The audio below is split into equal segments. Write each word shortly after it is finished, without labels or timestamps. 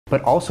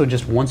But also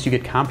just once you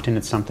get competent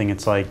at something,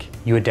 it's like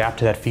you adapt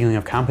to that feeling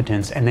of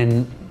competence, and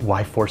then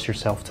why force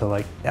yourself to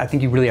I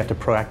think you really have to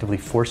proactively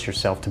force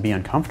yourself to be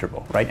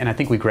uncomfortable, right? And I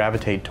think we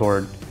gravitate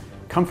toward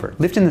comfort.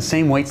 Lifting the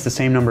same weights the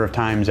same number of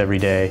times every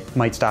day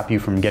might stop you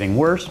from getting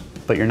worse,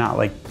 but you're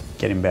not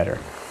getting better.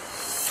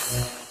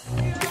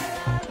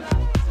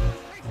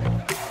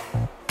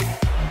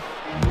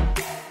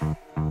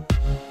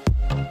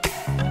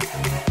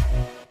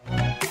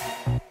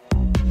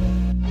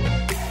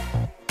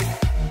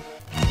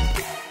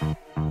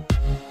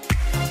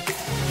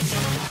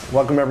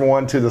 Welcome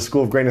everyone to the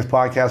School of Greatness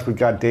podcast. We've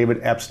got David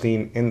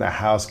Epstein in the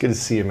house. Good to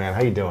see you, man.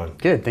 How you doing?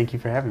 Good, thank you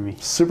for having me.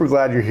 Super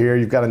glad you're here.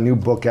 You've got a new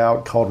book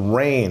out called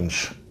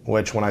Range,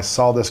 which when I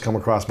saw this come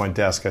across my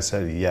desk, I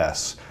said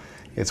yes.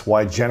 It's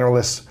why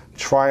generalists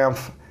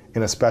triumph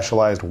in a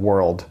specialized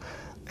world.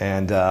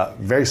 And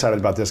very excited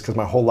about this because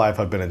my whole life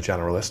I've been a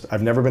generalist.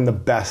 I've never been the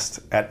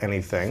best at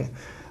anything.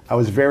 I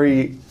would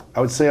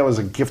say I was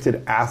a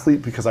gifted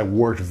athlete because I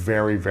worked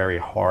very, very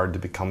hard to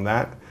become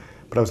that.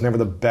 But I was never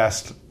the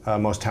best,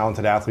 most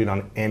talented athlete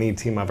on any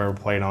team I've ever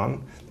played on.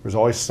 There was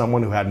always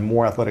someone who had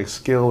more athletic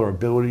skill or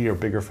ability or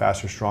bigger,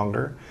 faster,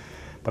 stronger.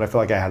 But I feel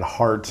like I had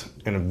heart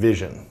and a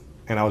vision.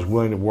 And I was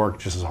willing to work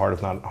just as hard,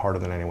 if not harder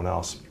than anyone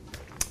else.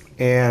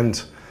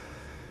 And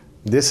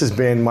this has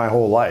been my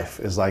whole life,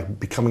 is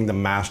becoming the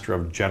master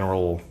of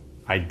general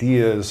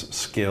ideas,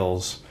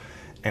 skills,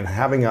 and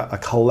having a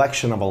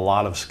collection of a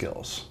lot of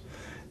skills.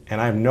 And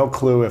I have no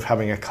clue if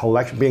having a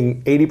collection,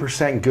 being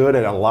 80% good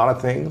at a lot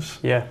of things,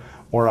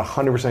 or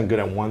 100% good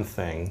at one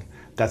thing,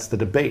 that's the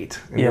debate.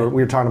 And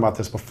we were talking about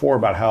this before,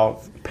 about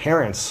how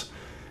parents,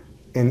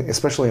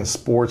 especially in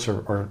sports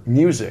or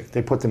music,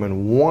 they put them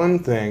in one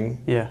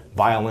thing,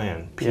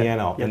 violin,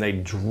 piano, and they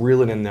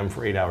drill it in them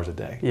for 8 hours a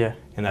day.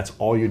 And that's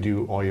all you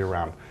do all year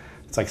round.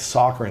 It's like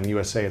soccer in the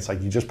USA. It's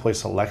like you just play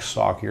select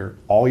soccer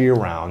all year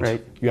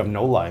round. You have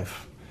no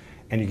life,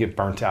 and you get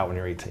burnt out when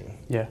you're 18.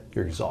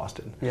 You're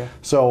exhausted.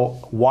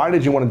 So why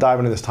did you want to dive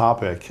into this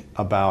topic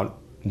about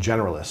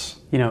generalists?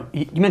 You know,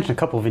 you mentioned a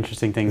couple of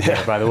interesting things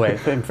there, by the way.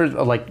 First,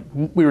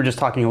 we were just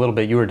talking a little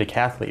bit, you were a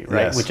decathlete,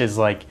 right? Yes. Which is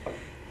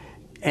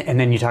and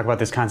then you talk about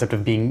this concept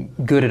of being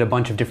good at a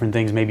bunch of different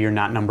things. Maybe you're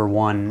not number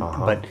one,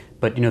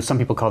 but you know, some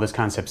people call this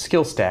concept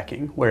skill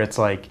stacking, where it's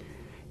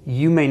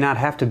you may not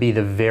have to be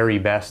the very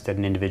best at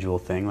an individual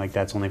thing,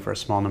 that's only for a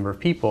small number of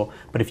people,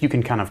 but if you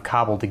can kind of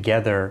cobble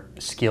together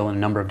skill in a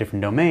number of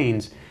different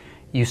domains,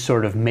 you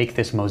sort of make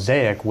this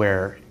mosaic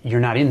where you're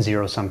not in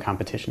zero-sum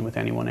competition with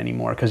anyone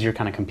anymore because you're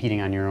kind of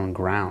competing on your own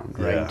ground,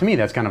 right? To me,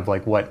 that's kind of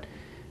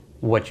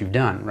what you've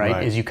done,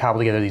 right? Is you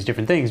cobble together these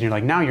different things, and you're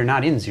now you're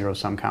not in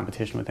zero-sum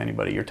competition with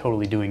anybody. You're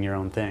totally doing your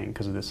own thing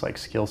because of this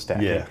skill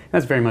stacking. And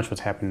that's very much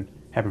what's happened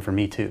for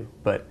me too.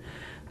 But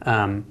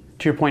to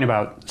your point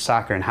about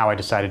soccer and how I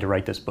decided to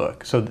write this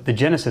book. So the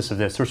genesis of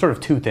this, there were sort of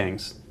two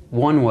things.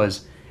 One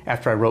was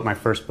after I wrote my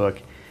first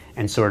book,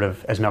 and sort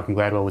of, as Malcolm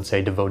Gladwell would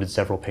say, devoted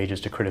several pages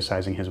to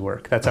criticizing his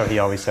work. That's how he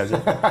always says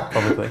it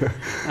publicly.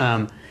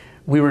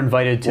 We were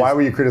invited to... Why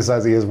were you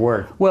criticizing his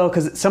work? Well,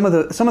 because some of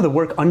the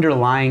work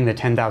underlying the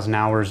 10,000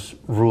 hours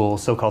rule,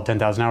 so-called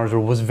 10,000 hours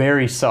rule, was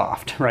very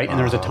soft, right? And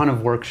there was a ton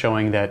of work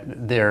showing that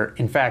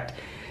in fact,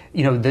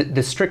 you know,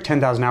 the strict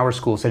 10,000 hour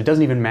school said it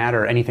doesn't even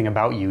matter anything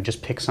about you,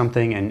 just pick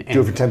something and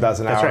do it for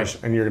 10,000 hours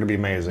and you're going to be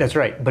amazing. That's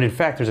right. But in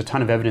fact, there's a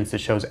ton of evidence that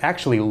shows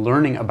actually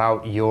learning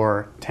about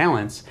your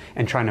talents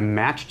and trying to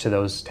match to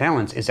those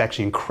talents is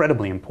actually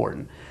incredibly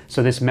important.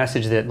 So this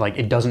message that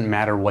it doesn't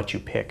matter what you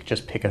pick,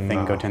 just pick a thing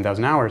and go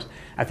 10,000 hours,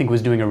 I think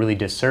was doing a really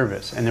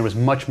disservice. And there was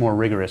much more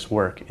rigorous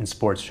work in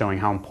sports showing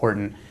how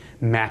important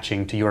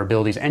matching to your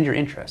abilities and your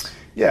interests.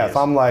 Yeah, if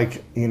I'm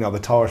the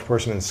tallest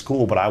person in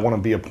school, but I want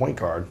to be a point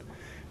guard,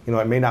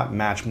 it may not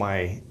match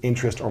my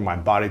interest or my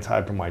body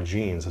type or my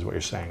genes, is what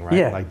you're saying,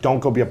 right? Don't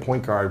go be a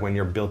point guard when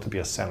you're built to be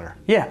a center.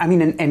 Yeah, I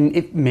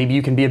mean, maybe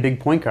you can be a big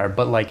point guard,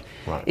 but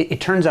it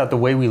turns out the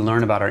way we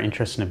learn about our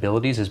interests and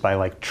abilities is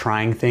by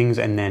trying things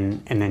and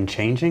then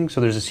changing.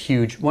 So there's this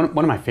huge, one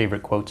of my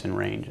favorite quotes in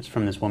Range is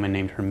from this woman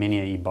named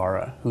Herminia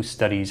Ibarra, who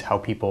studies how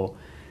people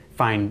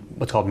find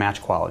what's called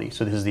match quality.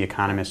 So this is the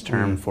economist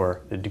term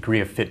for the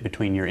degree of fit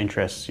between your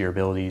interests, your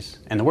abilities,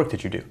 and the work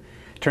that you do.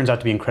 Turns out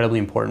to be incredibly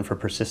important for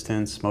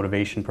persistence,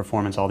 motivation,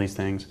 performance, all these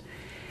things.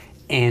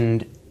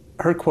 And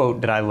her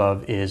quote that I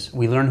love is,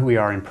 "We learn who we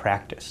are in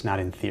practice, not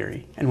in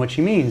theory." And what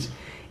she means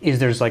is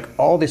there's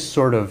all this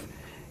sort of,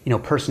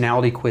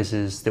 personality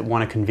quizzes that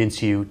want to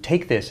convince you,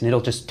 take this and it'll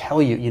just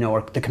tell you,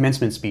 or the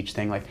commencement speech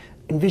thing,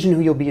 envision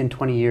who you'll be in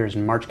 20 years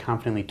and march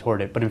confidently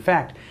toward it. But in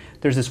fact,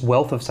 there's this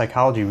wealth of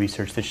psychology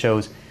research that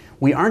shows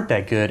we aren't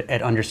that good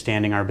at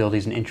understanding our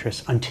abilities and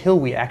interests until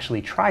we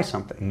actually try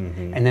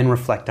something and then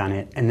reflect on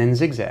it and then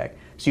zigzag.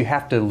 So you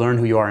have to learn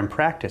who you are in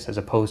practice as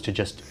opposed to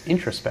just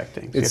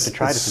introspecting. So you have to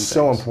try different things. It's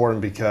so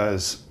important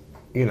because,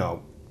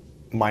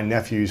 my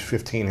nephew's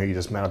 15 who you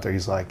just met out there,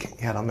 he's I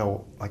don't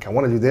know, I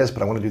want to do this,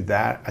 but I want to do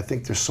that. I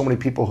think there's so many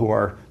people who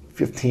are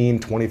 15,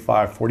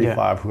 25,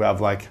 45 who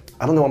have I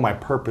don't know what my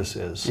purpose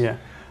is.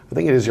 I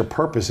think it is your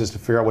purpose is to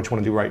figure out what you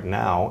want to do right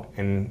now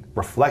and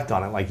reflect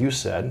on it, like you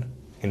said,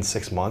 in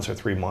 6 months or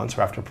 3 months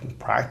or after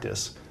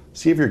practice.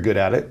 See if you're good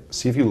at it.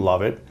 See if you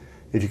love it.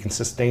 If you can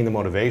sustain the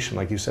motivation,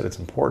 like you said, it's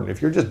important.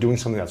 If you're just doing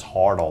something that's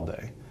hard all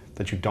day,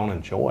 that you don't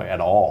enjoy at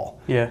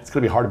all, it's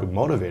going to be hard to be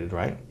motivated,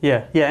 right?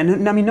 Yeah,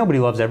 and I mean, nobody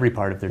loves every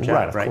part of their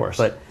job, right? Of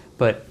course.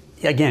 But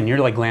again, you're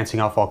like glancing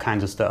off all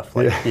kinds of stuff,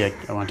 like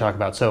I want to talk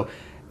about. So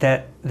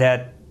that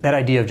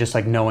idea of just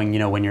like knowing,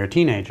 when you're a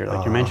teenager,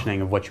 like you're mentioning,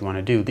 of what you want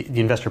to do.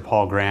 The investor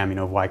Paul Graham,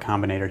 of Y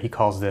Combinator,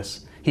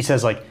 he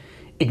says like,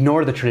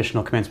 ignore the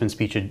traditional commencement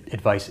speech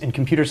advice. In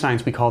computer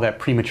science, we call that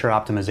premature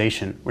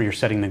optimization, where you're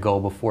setting the goal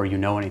before you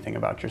know anything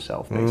about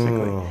yourself,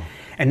 basically.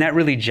 And that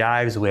really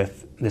jives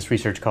with this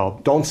research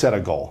called... Don't set a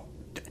goal.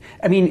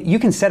 I mean, you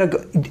can set a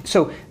goal.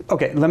 So,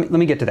 okay, let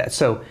me get to that.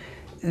 So,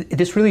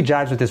 this really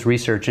jives with this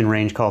research in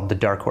range called the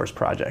Dark Horse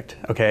Project,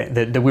 okay?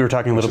 That we were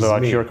talking a little bit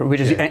about,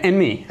 and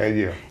me. And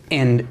you.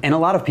 And a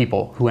lot of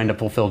people who end up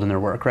fulfilled in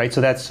their work, right?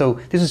 So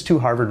this is 2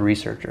 Harvard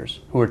researchers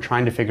who are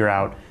trying to figure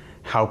out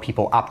how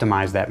people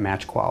optimize that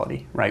match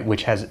quality, right?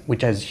 Which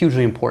is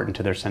hugely important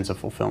to their sense of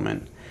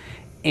fulfillment.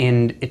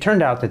 And it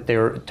turned out that they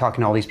were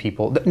talking to all these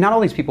people. Not all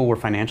these people were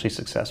financially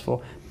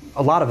successful.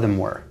 A lot of them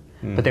were,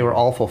 but they were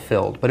all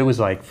fulfilled. But it was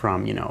like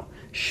from,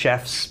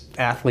 chefs,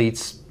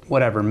 athletes,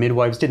 whatever,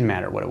 midwives, didn't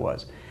matter what it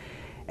was.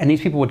 And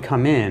these people would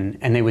come in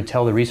and they would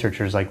tell the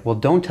researchers like, well,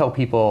 don't tell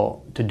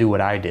people to do what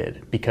I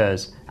did,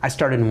 because I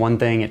started in one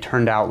thing, it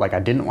turned out like I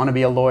didn't want to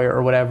be a lawyer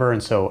or whatever,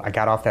 and so I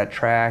got off that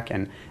track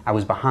and I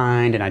was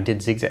behind and I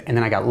did zigzag, and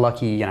then I got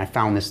lucky and I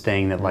found this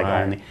thing that like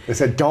only... They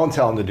said don't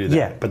tell them to do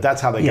that, but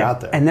that's how they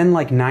got there. And then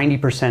like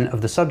 90%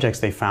 of the subjects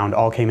they found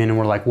all came in and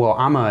were like, well,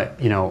 I'm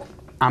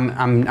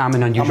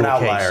an unusual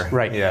outlier. case,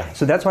 right? Yeah.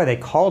 So that's why they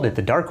called it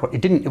the Dark Horse.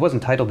 It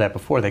wasn't titled that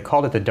before. They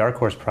called it the Dark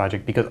Horse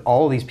Project because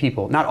all of these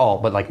people, not all,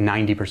 but like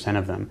 90%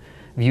 of them,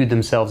 viewed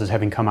themselves as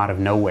having come out of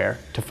nowhere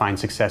to find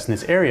success in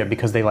this area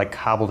because they like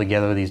cobbled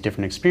together these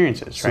different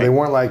experiences. So they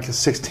weren't like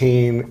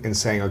 16 and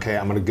saying, okay,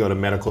 I'm going to go to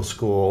medical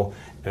school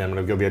and I'm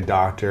going to go be a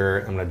doctor.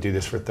 I'm going to do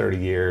this for 30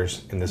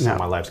 years, and this is how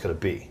my life's going to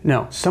be.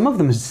 No, some of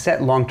them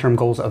set long-term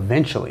goals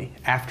eventually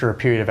after a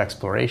period of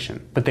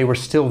exploration, but they were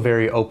still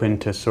very open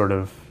to sort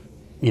of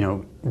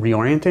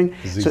reorienting.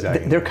 So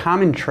their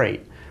common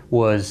trait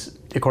was,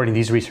 according to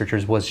these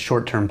researchers, was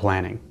short-term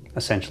planning,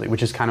 essentially,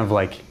 which is kind of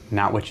like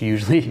not what you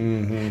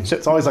usually... So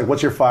it's always like,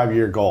 what's your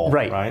 5-year goal?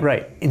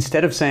 Right.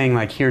 Instead of saying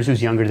like, here's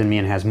who's younger than me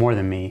and has more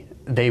than me,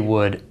 they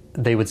would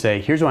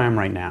say, here's who I am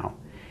right now.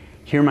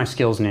 Here are my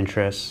skills and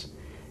interests.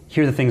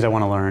 Here are the things I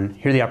want to learn.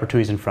 Here are the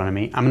opportunities in front of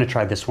me. I'm going to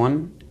try this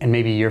one, and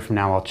maybe a year from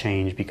now I'll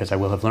change because I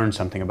will have learned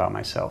something about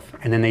myself.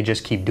 And then they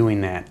just keep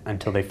doing that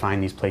until they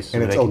find these places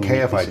where they can succeed.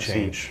 And it's okay if I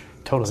change.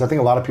 Totally. Because I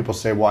think a lot of people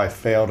say, well, I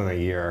failed in a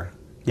year.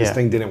 This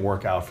thing didn't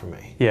work out for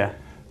me. Yeah.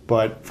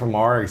 But from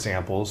our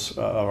examples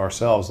of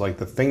ourselves, like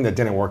the thing that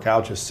didn't work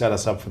out just set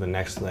us up for the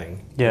next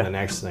thing, and the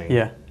next thing.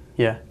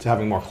 Yeah. To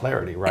having more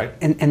clarity, right?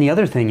 And the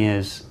other thing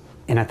is,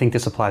 and I think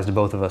this applies to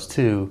both of us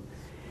too,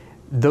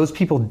 those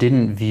people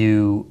didn't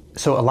view,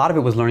 so a lot of it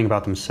was learning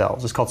about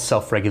themselves. It's called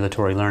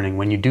self-regulatory learning.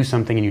 When you do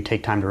something and you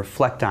take time to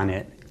reflect on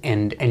it,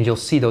 and you'll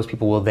see those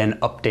people will then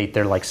update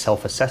their like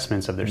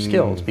self-assessments of their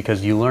skills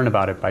because you learn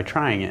about it by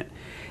trying it.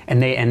 And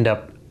they end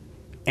up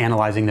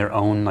analyzing their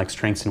own like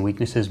strengths and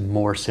weaknesses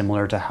more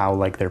similar to how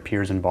like their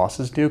peers and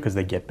bosses do, because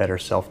they get better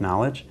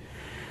self-knowledge.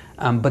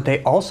 But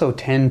they also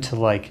tend to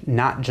like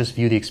not just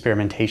view the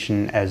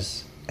experimentation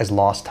as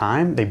lost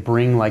time. They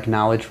bring like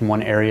knowledge from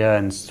one area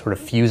and sort of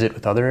fuse it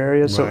with other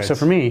areas. Right. So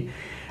for me,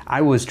 I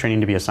was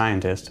training to be a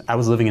scientist. I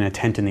was living in a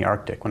tent in the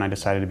Arctic when I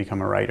decided to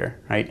become a writer,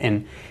 right?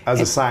 And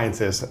as a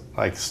scientist,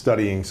 like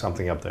studying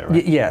something up there,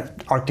 right? Yeah,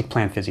 Arctic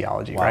plant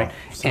physiology, right?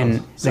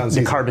 Sounds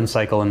the carbon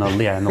cycle in the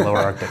lower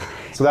Arctic.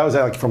 So that was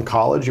like from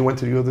college you went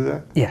to go do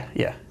that?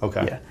 Yeah.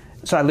 Okay. Yeah.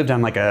 So I lived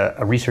on like a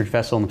research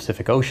vessel in the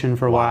Pacific Ocean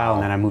for a while,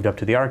 and then I moved up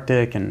to the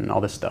Arctic and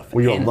all this stuff.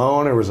 Were you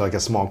alone, or was it like a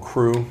small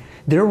crew?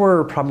 There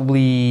were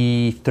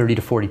probably 30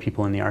 to 40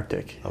 people in the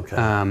Arctic.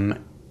 Okay.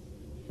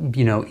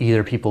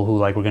 Either people who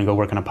like were going to go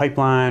work on a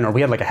pipeline, or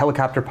we had like a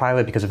helicopter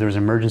pilot because if there was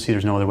an emergency,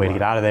 there's no other way to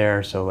get out of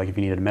there. So like if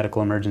you needed a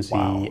medical emergency,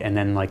 and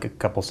then like a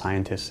couple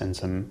scientists and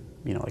some,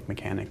 like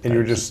mechanic. And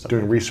you're just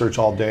doing research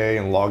all day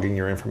and logging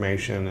your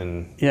information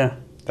and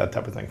that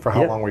type of thing. For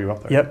how long were you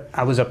up there? Yep,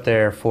 I was up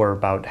there for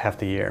about half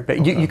the year.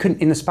 But you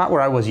couldn't, in the spot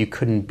where I was, you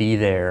couldn't be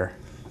there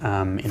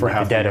in for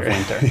like the dead of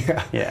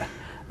winter.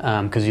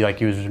 Because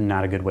it was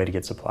not a good way to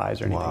get supplies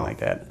or anything like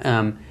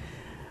that.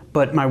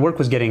 But my work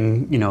was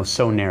getting,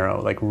 so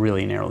narrow, like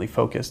really narrowly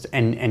focused.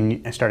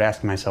 And I started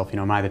asking myself,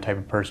 am I the type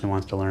of person who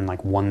wants to learn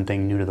like one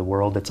thing new to the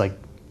world that's like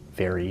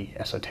very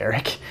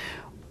esoteric,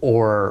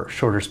 or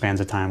shorter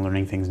spans of time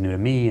learning things new to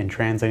me and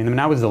translating them?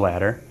 And I was the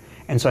latter.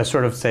 And so I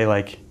sort of say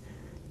like,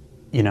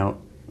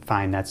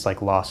 fine, that's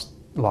like lost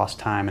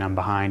time and I'm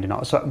behind and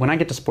all. So when I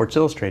get to Sports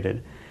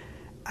Illustrated,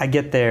 I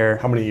get there.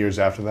 How many years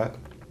after that?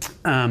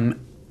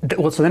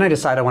 So then I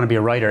decide I want to be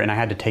a writer, and I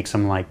had to take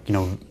some like,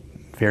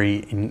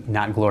 very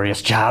not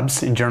glorious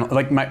jobs in journal.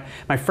 Like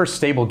my first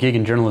stable gig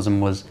in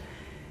journalism was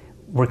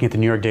working at the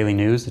New York Daily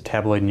News, the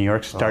tabloid in New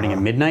York, starting at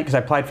midnight, because I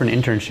applied for an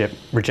internship,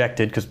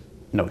 rejected because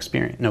no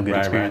experience, no good Right,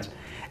 experience. right.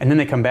 And then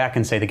they come back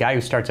and say the guy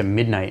who starts at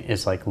midnight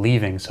is like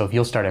leaving. So if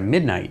you'll start at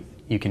midnight,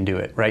 you can do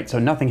it, right? So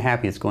nothing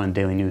happy that's going to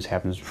Daily News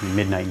happens between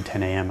midnight and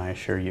 10 a.m. I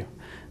assure you.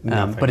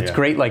 But it's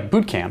great, like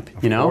boot camp,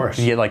 you know. Of course.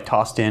 You get like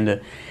tossed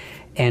into,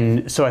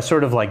 and so I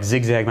sort of like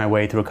zigzag my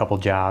way through a couple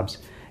jobs,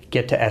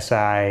 get to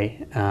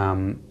SI.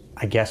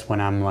 I guess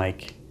when I'm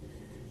like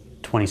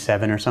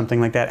 27 or something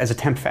like that, as a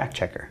temp fact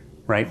checker.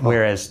 Right,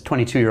 whereas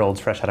 22-year-olds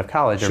fresh out of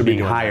college are being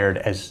hired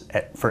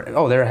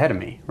they're ahead of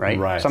me, right?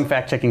 Right. So I'm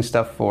fact checking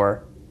stuff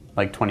for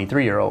like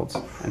 23-year-olds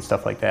and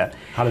stuff like that.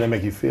 How did that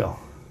make you feel?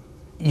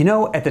 You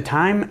know, at the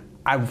time,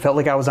 I felt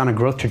like I was on a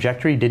growth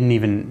trajectory.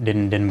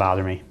 Didn't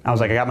bother me. I was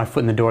like, I got my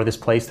foot in the door of this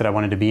place that I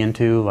wanted to be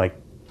into. Like,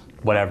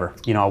 whatever,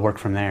 you know, I'll work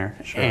from there.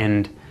 Sure.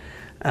 And,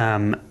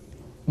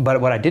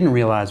 but what I didn't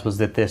realize was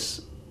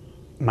that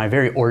my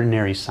very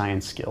ordinary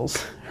science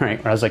skills,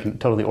 right, where I was like a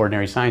totally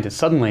ordinary scientist,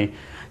 suddenly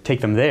take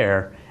them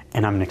there,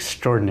 and I'm an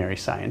extraordinary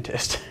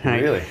scientist.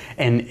 Right? Really?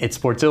 And it's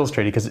Sports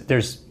Illustrated because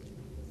there's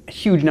a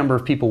huge number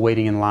of people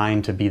waiting in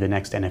line to be the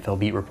next NFL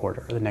beat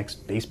reporter or the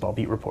next baseball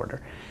beat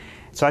reporter.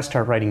 So I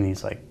start writing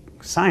these like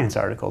science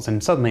articles,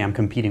 and suddenly I'm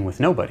competing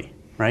with nobody,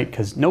 right?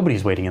 Because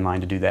nobody's waiting in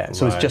line to do that.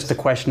 So it's just a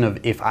question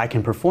of if I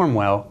can perform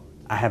well,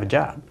 I have a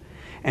job.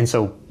 And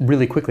so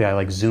really quickly I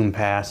like zoom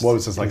past. What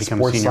was this, like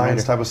sports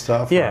science type of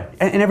stuff? Yeah,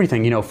 and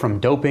everything, you know, from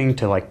doping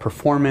to like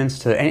performance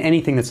to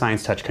anything that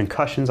science touched,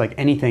 concussions, like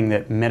anything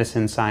that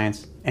medicine,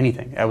 science,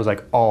 anything. I was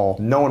like all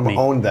No one me.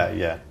 owned that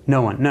yet.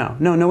 No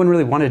one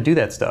really wanted to do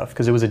that stuff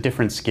because it was a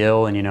different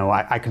skill, and you know,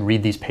 I could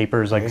read these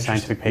papers, like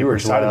scientific papers. You were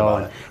excited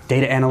about it.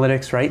 Data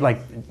analytics, right?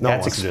 Like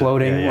that's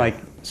exploding. Yeah. Like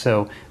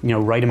so, you know,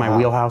 right in my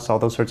wheelhouse, all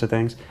those sorts of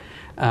things.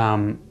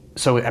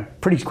 So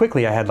pretty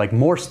quickly, I had like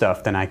more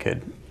stuff than I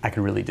could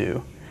really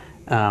do.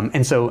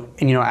 And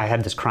you know, I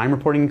had this crime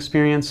reporting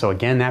experience. So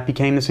again, that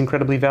became this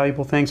incredibly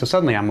valuable thing. So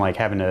suddenly, I'm like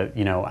having to,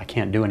 you know, I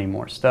can't do any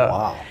more stuff.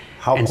 Wow.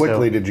 How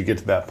quickly did you get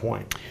to that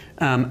point?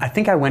 I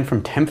think I went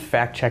from temp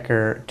fact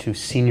checker to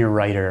senior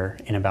writer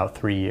in about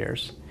 3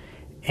 years.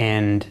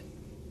 And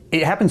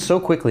it happened so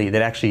quickly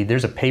that actually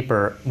there's a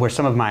paper where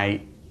some of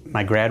my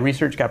grad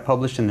research got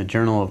published in the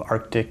Journal of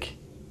Arctic,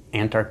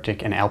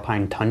 Antarctic, and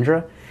Alpine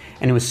Tundra.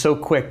 And it was so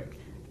quick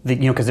that,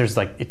 you know, because there's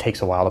like, it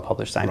takes a while to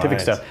publish scientific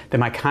stuff, that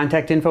my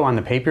contact info on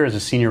the paper is a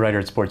senior writer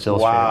at Sports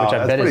Illustrated, which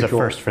I bet is a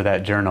first for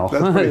that journal.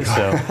 That's pretty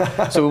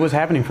cool. So it was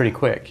happening pretty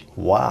quick.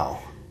 Wow.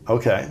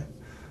 Okay.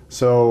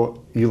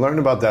 So you learned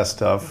about that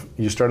stuff.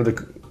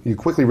 You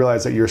quickly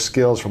realized that your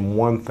skills from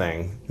one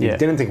thing you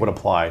didn't think would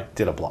apply,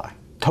 did apply.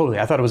 Totally.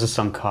 I thought it was a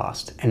sunk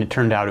cost. And it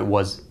turned out it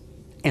was,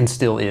 and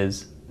still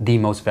is, the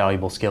most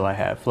valuable skill I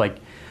have. Like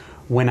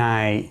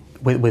when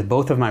with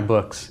both of my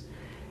books,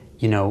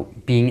 you know,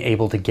 being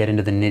able to get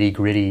into the nitty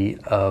gritty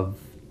of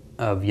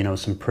you know,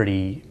 some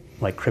pretty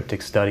like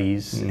cryptic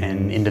studies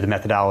and into the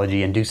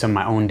methodology and do some of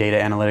my own data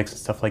analytics and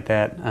stuff like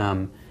that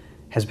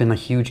has been a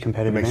huge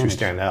competitive advantage. It makes you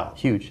stand out.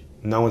 Huge.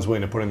 No one's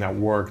willing to put in that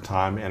work,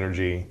 time,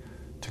 energy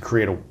to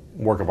create a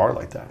work of art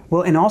like that.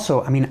 Well, and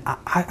also, I mean,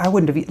 I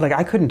wouldn't have, like,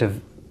 I couldn't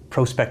have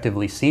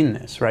prospectively seen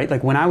this, right?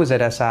 Like when I was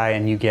at SI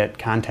and you get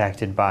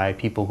contacted by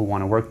people who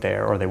want to work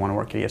there or they want to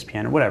work at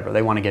ESPN or whatever,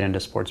 they want to get into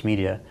sports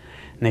media,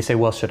 and they say,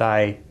 well, should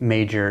I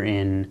major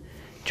in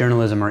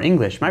journalism or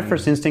English? My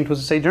first instinct was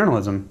to say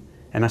journalism,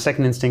 and my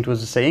second instinct was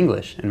to say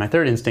English, and my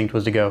third instinct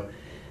was to go,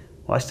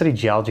 well, I studied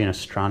geology and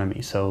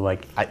astronomy, so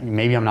like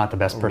maybe I'm not the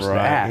best person to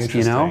ask,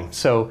 you know?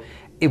 So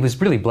it was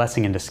really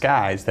blessing in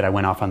disguise that I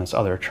went off on this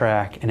other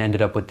track and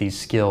ended up with these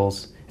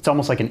skills. It's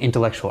almost like an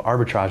intellectual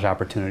arbitrage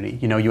opportunity.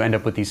 You know, you end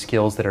up with these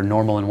skills that are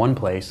normal in one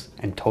place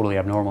and totally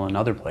abnormal in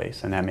another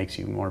place, and that makes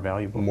you more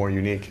valuable. More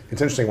unique.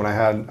 It's interesting,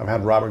 I've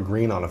had Robert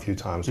Greene on a few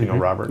times. You know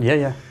Robert?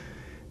 Yeah.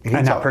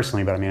 Not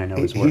personally, but I mean, I know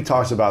his work. He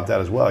talks about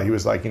that as well. He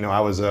was like, you know, I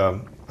was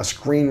a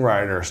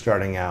screenwriter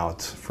starting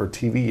out for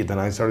TV, then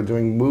I started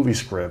doing movie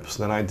scripts,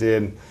 then I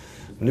did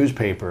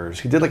newspapers.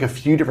 He did like a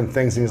few different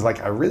things, and he's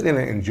like, I really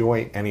didn't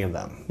enjoy any of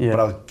them, but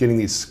I was getting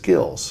these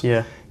skills.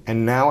 Yeah.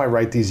 And now I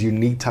write these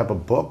unique type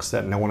of books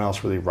that no one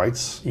else really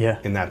writes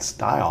in that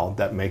style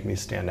that make me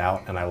stand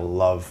out, and I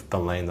love the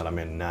lane that I'm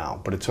in now.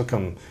 But it took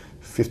him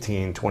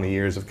 15, 20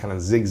 years of kind of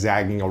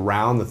zigzagging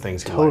around the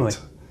things he liked.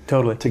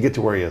 Totally. To get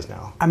to where he is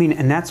now. I mean,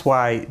 and that's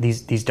why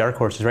these dark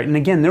horses, right? And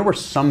again, there were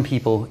some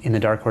people in the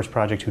Dark Horse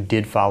Project who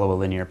did follow a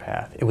linear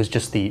path. It was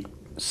just the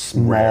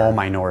small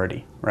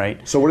minority,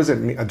 right? So what does it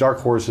mean? A dark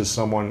horse is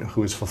someone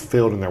who is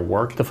fulfilled in their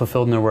work? They're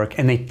fulfilled in their work,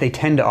 and they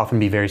tend to often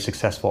be very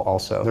successful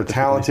also. They're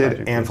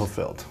talented and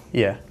fulfilled.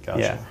 Yeah,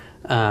 gotcha.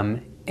 Yeah.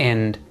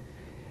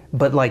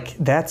 But like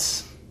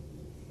that's,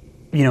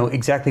 you know,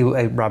 exactly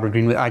like Robert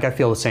Greene, like I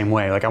feel the same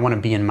way. Like I want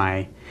to be in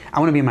my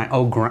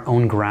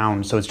own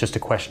ground, so it's just a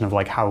question of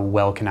like how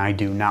well can I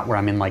do, not where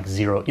I'm in like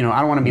zero. You know, I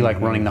don't want to be like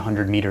running the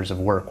 100 meters of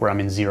work where I'm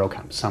in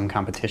some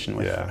competition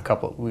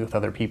with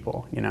other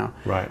people. You know.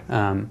 Right.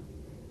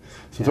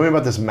 So tell me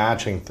about this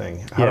matching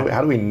thing.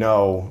 How do we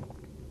know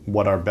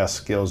what our best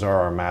skills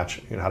are, our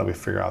match? You know, how do we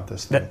figure out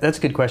this thing? That's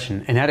a good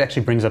question, and that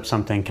actually brings up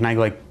something. Can I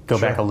like go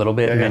back a little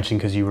bit and mention,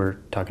 because you were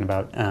talking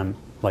about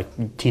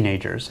like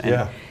teenagers,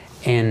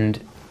 And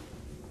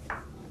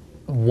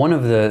one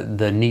of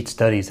the neat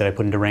studies that I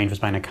put into range was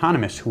by an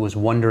economist who was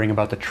wondering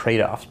about the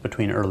trade-offs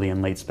between early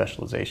and late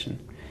specialization.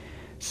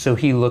 So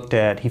he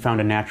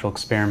found a natural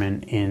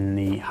experiment in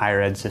the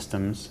higher ed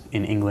systems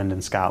in England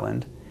and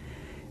Scotland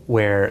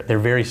where they're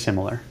very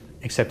similar,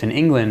 except in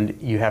England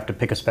you have to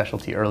pick a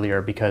specialty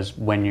earlier because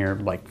when you're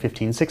like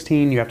 15,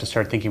 16, you have to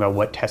start thinking about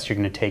what tests you're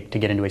going to take to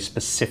get into a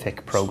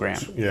specific program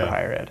for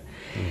higher ed.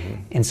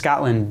 Mm-hmm. In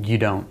Scotland, you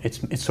don't.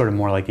 It's sort of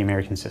more like the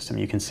American system.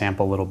 You can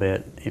sample a little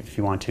bit if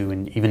you want to,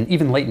 and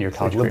even late in your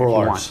college career if you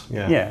want.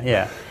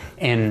 Yeah.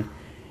 And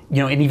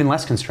and even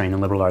less constrained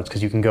than liberal arts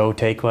because you can go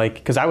take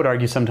because I would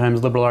argue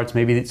sometimes liberal arts,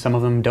 maybe some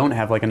of them don't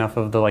have enough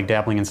of the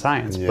dabbling in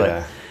science.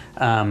 Yeah.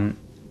 But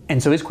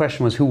and so his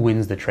question was, who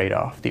wins the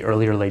trade-off? The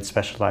early or late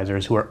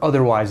specializers who are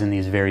otherwise in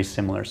these very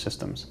similar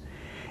systems.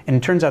 And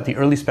it turns out the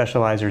early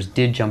specializers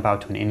did jump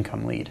out to an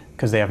income lead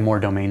because they have more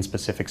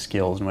domain-specific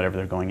skills in whatever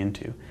they're going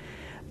into.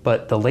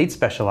 But the late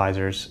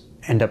specializers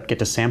get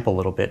to sample a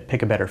little bit,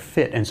 pick a better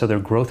fit, and so their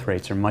growth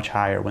rates are much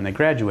higher when they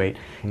graduate.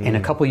 And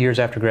a couple years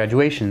after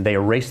graduation, they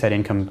erase that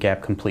income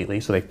gap completely,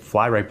 so they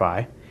fly right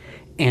by.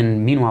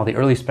 And meanwhile, the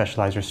early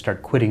specializers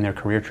start quitting their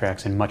career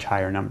tracks in much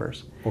higher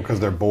numbers. Well, because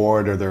they're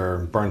bored or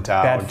they're burnt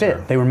out. Bad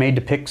fit. They were made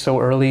to pick so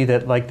early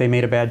that they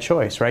made a bad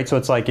choice, right? So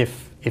it's like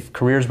if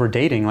careers were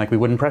dating, we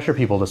wouldn't pressure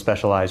people to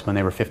specialize when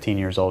they were 15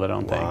 years old, I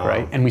don't think,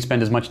 right? And we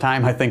spend as much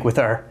time, I think, with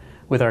our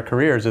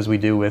careers as we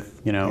do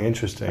with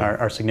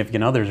our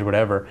significant others or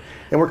whatever.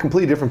 And we're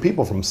completely different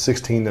people from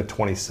 16 to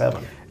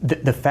 27.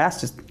 The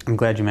fastest, I'm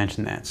glad you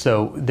mentioned that.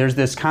 So there's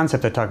this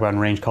concept I talk about in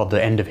range called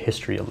the end of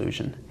history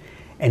illusion.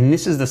 And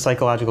this is the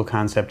psychological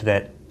concept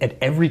that at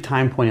every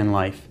time point in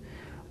life,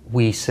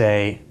 we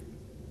say,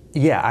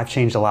 yeah, I've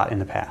changed a lot in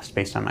the past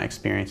based on my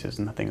experiences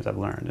and the things I've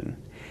learned.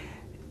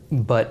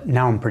 But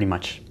now I'm pretty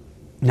much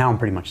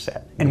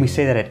set. And we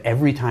say that at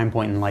every time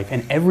point in life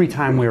and every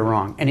time we're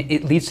wrong. And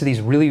it leads to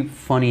these really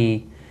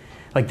funny,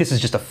 this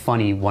is just a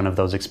funny one of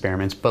those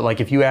experiments,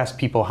 but if you ask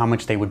people how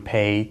much they would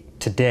pay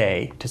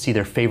today to see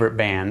their favorite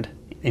band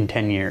in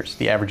 10 years,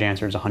 the average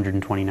answer is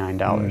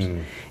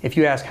 $129. If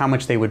you ask how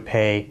much they would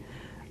pay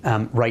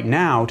right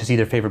now to see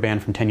their favorite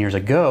band from 10 years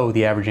ago,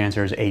 the average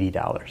answer is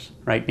 $80,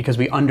 right? Because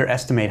we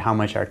underestimate how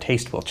much our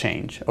taste will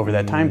change over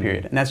that time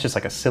period. And that's just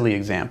a silly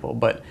example,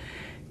 but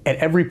at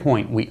every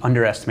point, we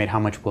underestimate how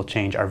much we'll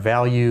change our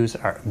values,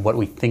 what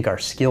we think our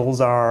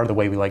skills are, the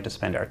way we like to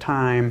spend our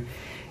time.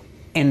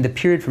 And the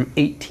period from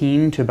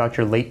 18 to about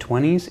your late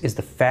 20s is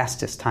the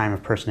fastest time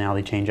of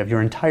personality change of your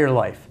entire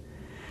life.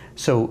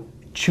 So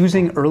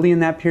choosing early in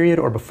that period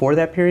or before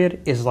that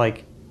period is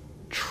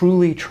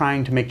truly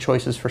trying to make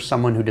choices for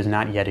someone who does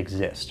not yet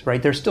exist,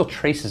 right? There's still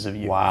traces of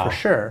you, for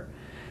sure,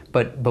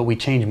 but we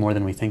change more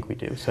than we think we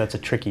do. So that's a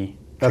tricky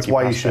why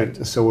prospect. you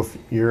should. So if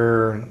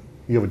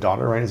you have a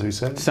daughter, right? Is that what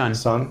you said?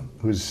 Son,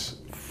 who's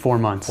 4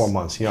 months. 4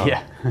 months, young.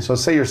 Yeah. So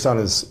say your son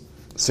is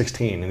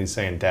 16 and he's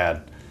saying,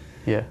 "Dad,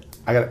 yeah,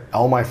 I got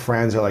all my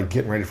friends are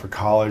getting ready for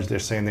college. They're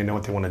saying they know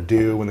what they want to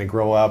do when they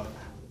grow up.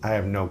 I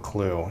have no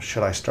clue.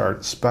 Should I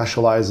start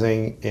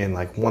specializing in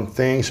one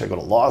thing? Should I go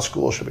to law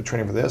school? Should I be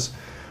training for this?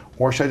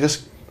 Or should I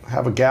just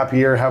have a gap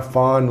year, have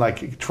fun,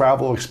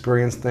 travel,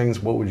 experience things?"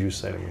 What would you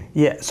say to me?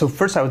 Yeah, so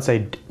first I would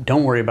say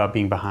don't worry about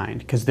being behind,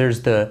 because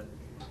there's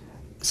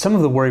some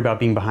of the worry about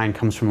being behind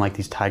comes from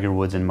these Tiger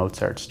Woods and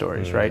Mozart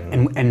stories, right?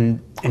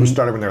 And who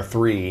started when they're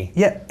 3?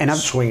 Yeah, and I'm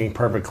swinging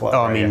perfect club.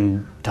 Oh, right?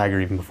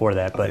 Tiger even before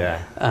that, but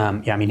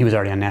he was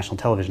already on national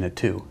television at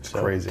 2. It's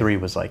so crazy. 3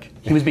 was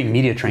he was being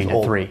media trained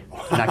at 3.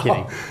 I'm not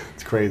kidding.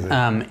 It's crazy.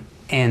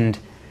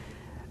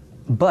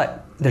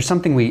 But there's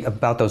something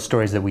about those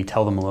stories that we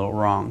tell them a little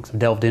wrong. So I've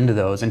delved into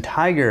those, and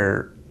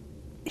Tiger,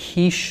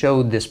 he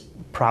showed this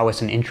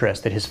prowess and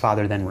interest that his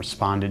father then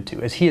responded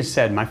to. As he has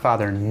said, my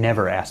father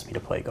never asked me to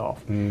play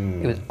golf.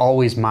 It was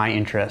always my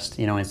interest,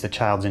 it's the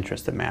child's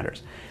interest that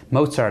matters.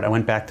 Mozart, I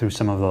went back through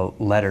some of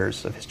the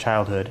letters of his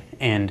childhood,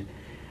 and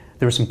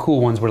there were some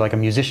cool ones where a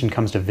musician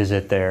comes to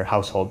visit their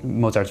household.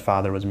 Mozart's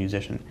father was a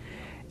musician.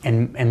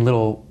 And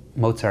little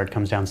Mozart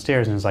comes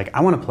downstairs and is like,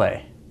 "I want to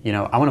play.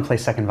 I want to play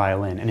second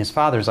violin." And his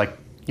father's like,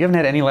 "You haven't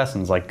had any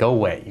lessons. Go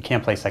away. You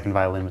can't play second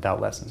violin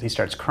without lessons." He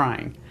starts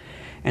crying.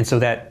 And so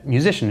that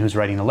musician who's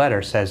writing the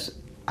letter says,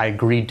 "I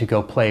agreed to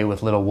go play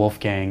with little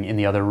Wolfgang in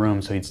the other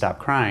room so he'd stop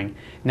crying."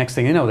 Next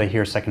thing you know, they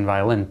hear a second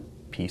violin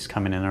piece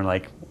coming in, and they're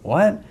like,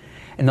 "What?"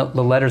 And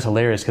the letter's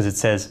hilarious because it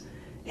says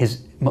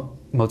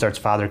Mozart's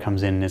father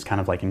comes in and is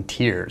kind of in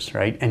tears,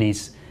 right?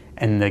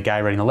 And the guy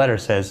writing the letter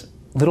says,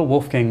 "Little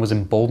Wolfgang was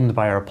emboldened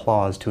by our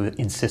applause to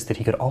insist that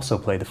he could also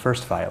play the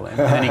first violin."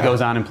 And then he goes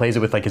on and plays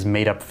it with his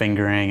made-up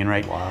fingering, and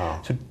right.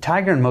 Wow. So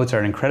Tiger and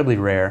Mozart are incredibly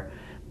rare,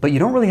 but you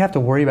don't really have to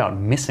worry about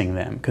missing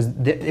them because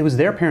it was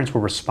their parents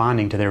were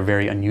responding to their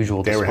very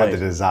unusual displays. They had the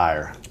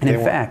desire. And they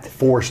in fact,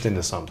 forced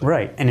into something.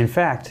 Right. And in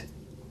fact,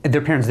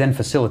 their parents then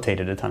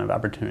facilitated a ton of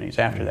opportunities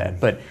after that.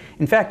 But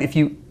in fact, if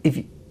you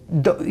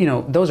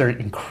those are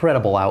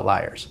incredible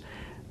outliers.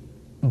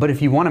 But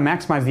if you want to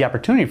maximize the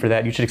opportunity for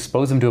that, you should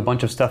expose them to a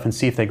bunch of stuff and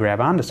see if they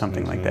grab onto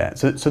something like that.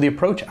 So the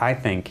approach, I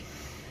think,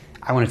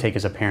 I want to take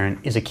as a parent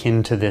is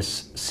akin to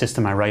this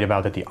system I write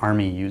about that the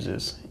Army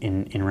uses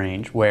in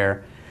range,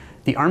 where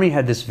the Army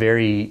had this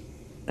very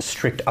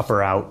strict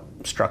upper-out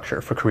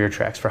structure for career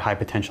tracks for high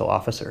potential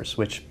officers,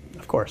 which,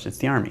 of course, it's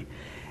the Army.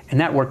 And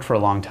that worked for a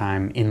long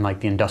time in like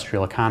the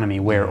industrial economy,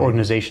 where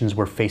organizations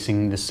were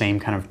facing the same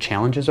kind of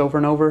challenges over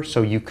and over.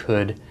 So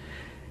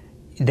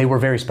they were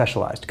very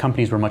specialized.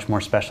 Companies were much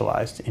more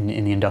specialized in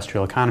the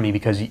industrial economy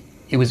because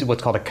it was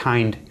what's called a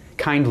kind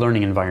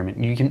learning environment.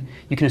 You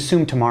can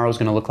assume tomorrow's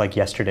going to look like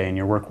yesterday in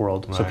your work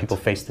world, so people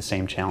face the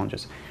same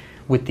challenges.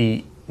 With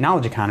the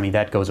knowledge economy,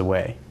 that goes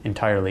away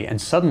entirely, and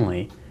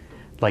suddenly,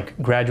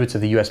 like graduates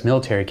of the U.S.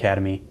 Military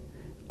Academy,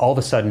 all of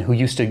a sudden, who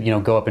used to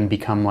go up and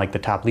become like the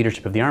top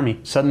leadership of the Army,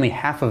 suddenly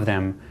half of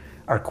them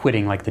are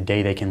quitting like the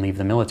day they can leave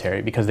the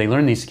military because they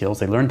learn these skills,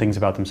 they learn things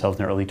about themselves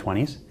in their early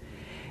 20s,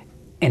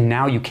 and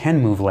now you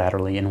can move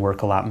laterally and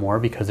work a lot more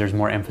because there's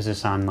more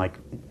emphasis on like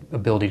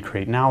ability to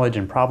create knowledge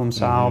and problem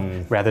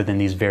solve rather than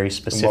these very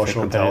specific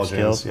emotional competitive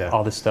skills,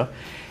 all this stuff.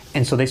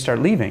 And so they start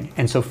leaving.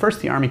 And so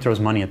first the Army throws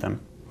money at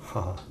them.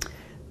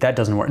 That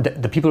doesn't work.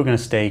 The people who are going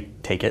to stay,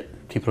 take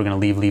it. People who are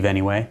going to leave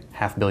anyway.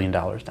 $500 million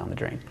down the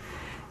drain.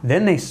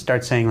 Then they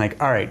start saying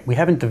like, all right, we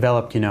haven't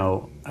developed,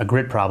 a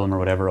grit problem or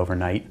whatever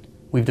overnight.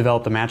 We've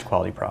developed a match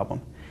quality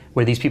problem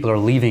where these people are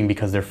leaving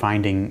because they're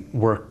finding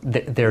work,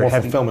 they're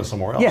having fulfillment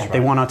somewhere else. Yeah, right? They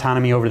want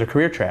autonomy over their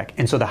career track.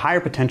 And so the higher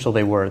potential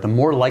they were, the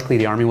more likely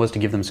the Army was to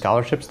give them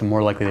scholarships, the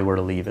more likely they were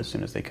to leave as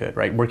soon as they could,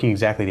 right? Working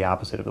exactly the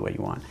opposite of the way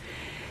you want.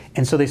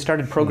 And so they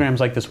started programs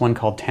like this one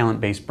called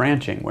talent-based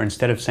branching, where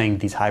instead of saying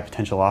to these high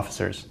potential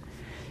officers,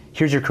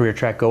 here's your career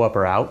track, go up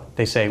or out,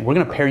 they say, we're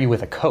going to pair you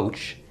with a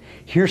coach.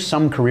 Here's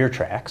some career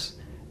tracks.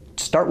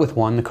 Start with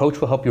one. The coach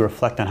will help you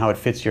reflect on how it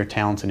fits your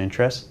talents and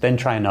interests. Then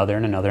try another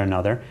and another and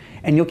another.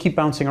 And you'll keep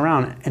bouncing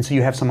around. And so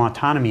you have some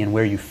autonomy in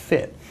where you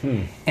fit.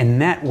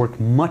 And that worked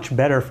much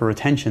better for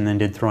retention than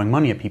did throwing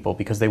money at people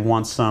because they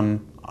want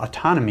some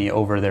autonomy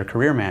over their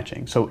career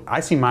matching. So I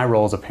see my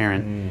role as a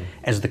parent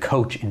as the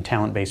coach in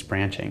talent-based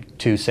branching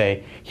to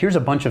say, here's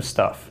a bunch of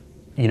stuff.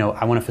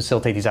 I want to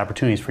facilitate these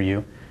opportunities for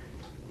you.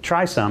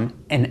 Try some,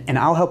 and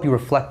I'll help you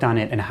reflect on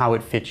it and how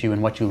it fits you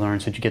and what you learn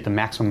so that you get the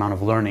maximum amount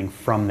of learning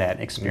from that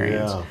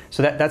experience. Yeah.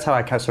 So that's how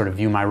I sort of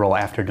view my role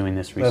after doing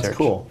this research. That's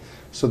cool.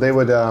 So they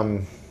would,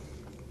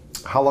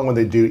 how long would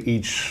they do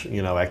each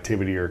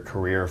activity or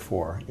career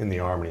for in the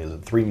Army? Is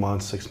it 3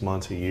 months, 6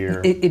 months, a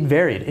year? It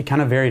varied. It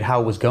kind of varied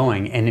how it was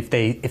going, and if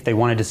they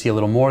wanted to see a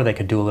little more, they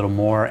could do a little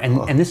more,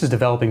 and this is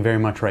developing very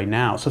much right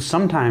now. So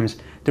sometimes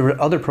there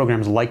were other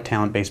programs like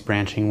talent-based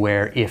branching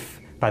where if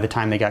by the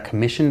time they got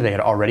commissioned, they had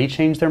already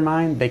changed their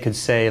mind. They could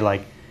say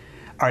like,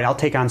 all right, I'll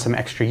take on some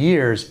extra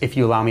years if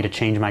you allow me to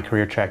change my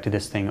career track to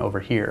this thing over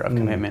here of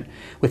commitment.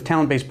 With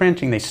talent-based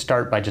branching, they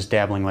start by just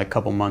dabbling like a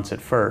couple months at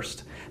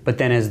first. But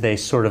then as they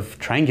sort of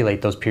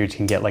triangulate, those periods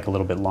can get like a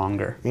little bit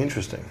longer.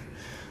 Interesting.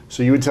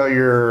 So you would tell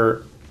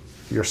your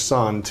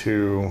son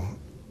to,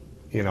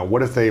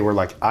 what if they were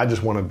like, I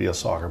just want to be a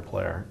soccer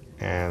player,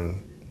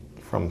 and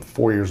from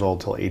 4 years old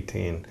till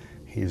 18,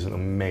 he's an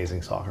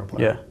amazing soccer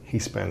player. Yeah. He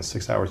spends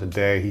 6 hours a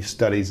day, he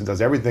studies, and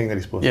does everything that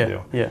he's supposed to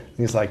do. Yeah. And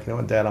he's like, you know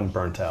what, Dad, I'm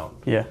burnt out.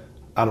 Yeah.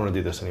 I don't want to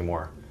do this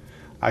anymore.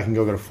 I can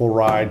go get a full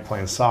ride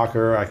playing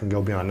soccer, I can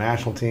go be on a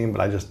national team,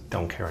 but I just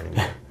don't care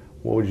anymore.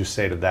 What would you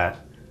say to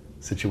that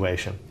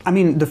situation? I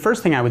mean, the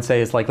first thing I would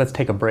say is like, let's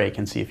take a break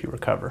and see if you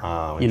recover.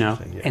 Oh,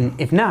 interesting. Yeah. And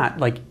if not,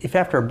 like, if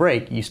after a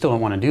break you still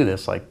don't want to do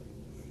this, like,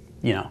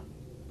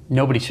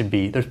 nobody should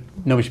be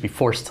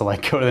forced to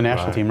like go to the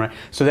national team, right?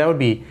 So that would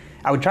be,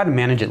 I would try to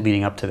manage it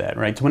leading up to that,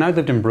 right? So when I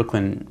lived in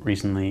Brooklyn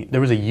recently,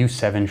 there was a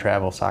U7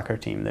 travel soccer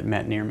team that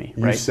met near me,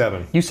 right?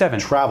 U7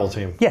 travel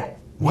team. Yeah.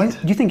 What?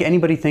 Do you think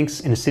anybody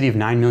thinks in a city of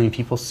 9 million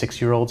people,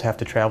 6-year-olds have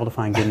to travel to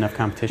find good enough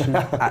competition?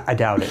 I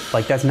doubt it.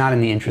 Like, that's not in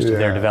the interest of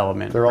their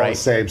development. They're all right?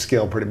 the same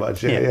skill, pretty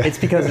much. Yeah. It's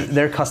because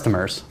they're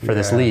customers for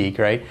this league,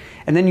 right?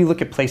 And then you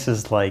look at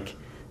places like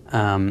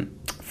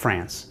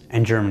France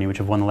and Germany, which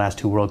have won the last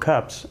 2 World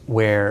Cups,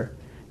 where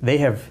they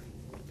have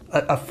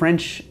a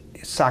French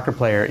soccer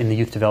player in the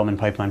youth development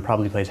pipeline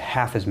probably plays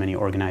half as many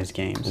organized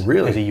games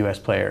as a U.S.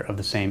 player of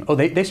the same. Oh,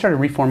 they started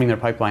reforming their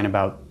pipeline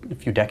about a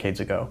few decades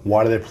ago.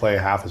 Why do they play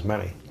half as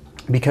many?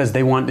 Because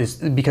they want this.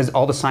 Because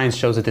all the science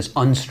shows that this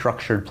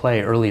unstructured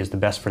play early is the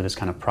best for this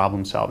kind of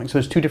problem solving. So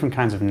there's 2 different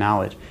kinds of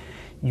knowledge.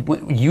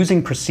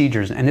 Using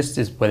procedures, and this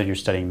is whether you're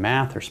studying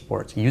math or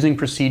sports, using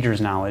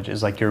procedures knowledge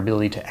is like your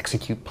ability to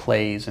execute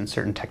plays and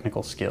certain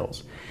technical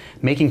skills.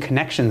 Making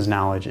connections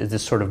knowledge is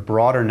this sort of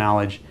broader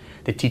knowledge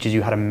that teaches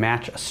you how to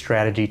match a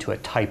strategy to a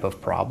type of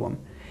problem.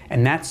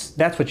 And that's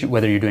what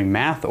whether you're doing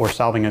math or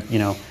solving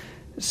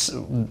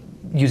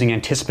using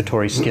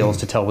anticipatory skills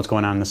to tell what's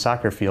going on in the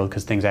soccer field,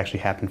 because things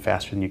actually happen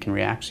faster than you can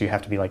react, so you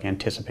have to be like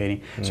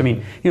anticipating. So I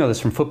mean, this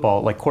from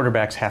football, like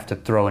quarterbacks have to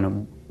throw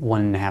in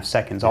 1.5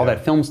 seconds. All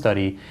that film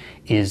study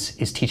is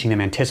teaching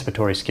them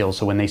anticipatory skills,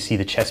 so when they see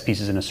the chess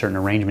pieces in a certain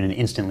arrangement, it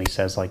instantly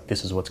says like,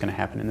 this is what's going to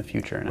happen in the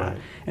future,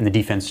 and the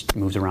defense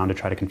moves around to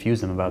try to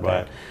confuse them about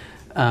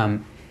that.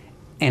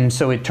 And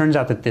so it turns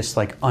out that this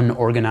like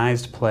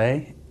unorganized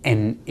play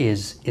and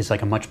is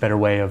like a much better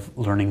way of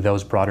learning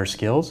those broader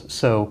skills.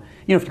 So,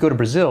 if you go to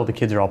Brazil, the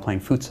kids are all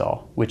playing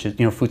futsal, which is,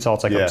 futsal,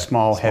 it's like a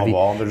small, heavy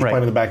ball. They're just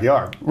playing in the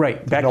backyard.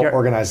 Right, backyard. No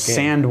organized game.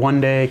 Sand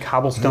one day,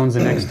 cobblestones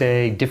the next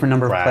day, different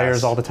number of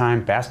players all the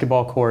time,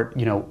 basketball court,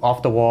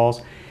 off the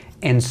walls.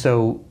 And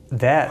so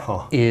that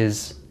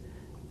is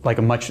like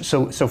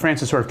so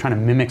France is sort of trying to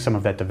mimic some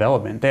of that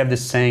development. They have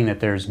this saying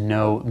that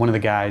one of the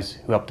guys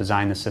who helped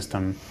design the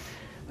system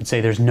would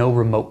say there's no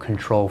remote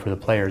control for the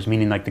players,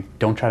 meaning like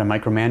don't try to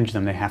micromanage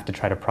them, they have to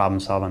try to problem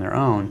solve on their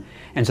own.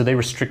 And so they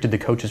restricted the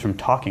coaches from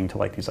talking to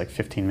like these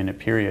 15-minute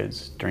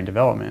periods during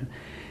development.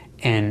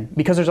 And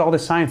because there's all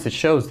this science that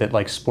shows that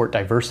like sport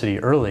diversity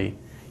early,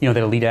 that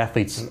elite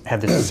athletes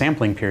have this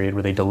sampling period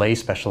where they delay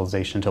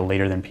specialization until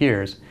later than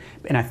peers.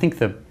 And I think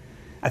the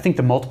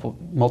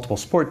multiple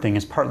sport thing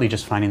is partly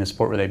just finding the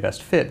sport where they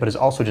best fit, but is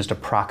also just a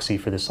proxy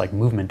for this like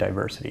movement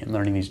diversity and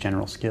learning these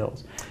general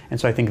skills. And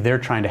so I think they're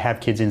trying to have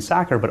kids in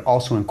soccer, but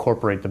also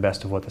incorporate the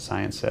best of what the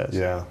science says.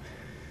 Yeah.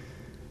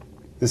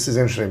 This is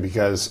interesting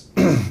because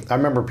I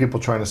remember people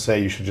trying to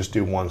say you should just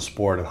do one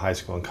sport in high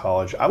school and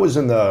college. I was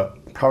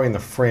probably in the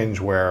fringe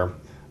where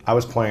I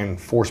was playing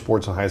 4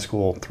 sports in high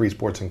school, 3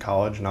 sports in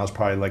college, and I was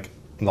probably like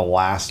in the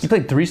last. You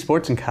played 3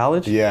 sports in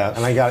college? Yeah,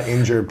 and I got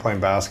injured playing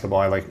basketball.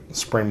 I like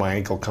sprained my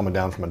ankle coming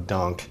down from a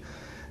dunk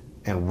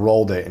and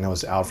rolled it, and I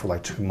was out for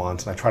like 2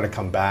 months. And I tried to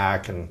come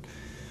back, and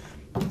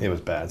it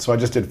was bad. So I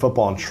just did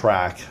football and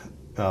track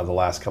the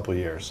last couple of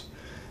years.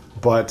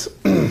 But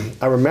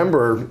I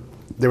remember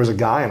there was a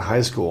guy in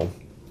high school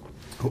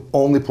who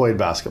only played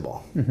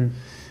basketball. Mm-hmm.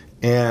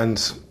 And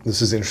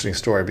this is an interesting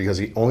story because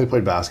he only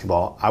played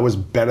basketball. I was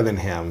better than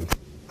him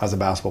as a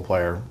basketball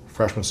player,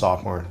 freshman,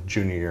 sophomore,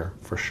 junior year,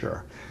 for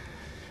sure.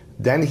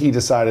 Then he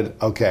decided,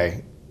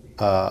 okay,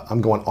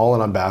 I'm going all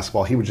in on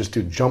basketball. He would just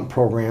do jump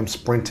programs,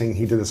 sprinting.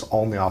 He did this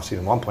all in the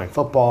offseason. While I'm playing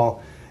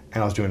football,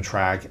 and I was doing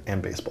track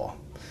and baseball.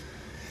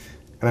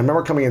 And I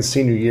remember coming in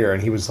senior year,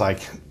 and he was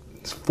like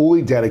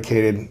fully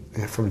dedicated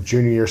from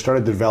junior year,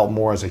 started to develop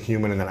more as a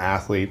human and an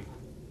athlete.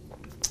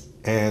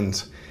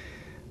 And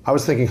I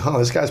was thinking,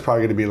 this guy's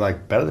probably going to be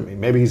like better than me.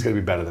 Maybe he's going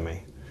to be better than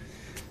me.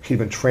 He'd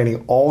been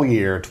training all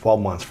year,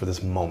 12 months for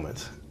this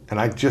moment. And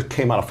I just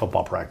came out of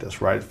football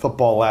practice, right?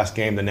 Football last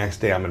game, the next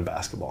day I'm in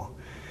basketball.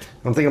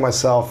 And I'm thinking to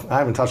myself, I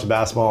haven't touched the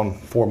basketball in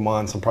 4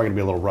 months. I'm probably going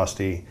to be a little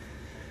rusty,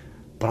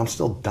 but I'm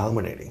still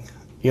dominating.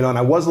 And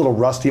I was a little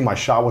rusty. My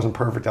shot wasn't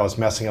perfect. I was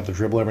messing up the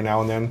dribble every now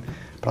and then.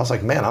 But I was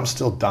like, man, I'm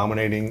still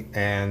dominating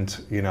and,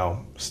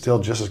 still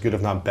just as good,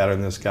 if not better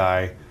than this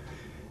guy.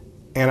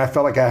 And I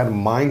felt like I had a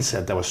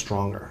mindset that was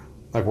stronger.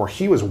 Like where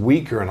he was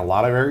weaker in a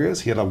lot of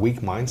areas, he had a weak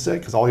mindset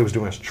because all he was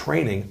doing was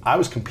training. I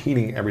was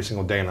competing every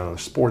single day in another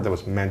sport that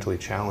was mentally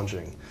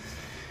challenging.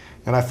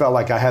 And I felt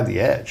like I had the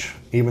edge,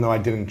 even though I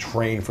didn't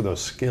train for those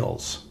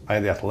skills. I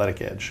had the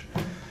athletic edge.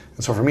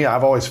 And so for me,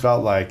 I've always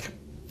felt like,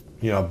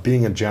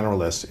 being a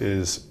generalist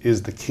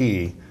is the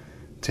key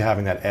to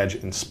having that edge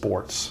in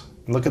sports.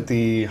 And look at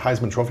the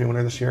Heisman Trophy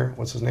winner this year.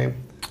 What's his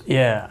name?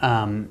 Yeah.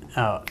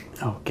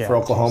 For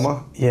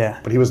Oklahoma? Yeah.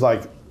 But he was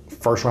like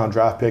first round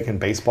draft pick in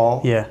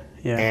baseball. Yeah.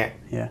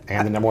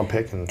 And the number 1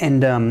 pick. Sorry,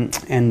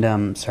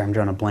 I'm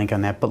drawing a blank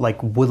on that. But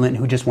like Woodland,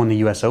 who just won the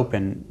U.S.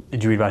 Open,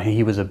 did you read about him?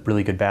 He was a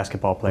really good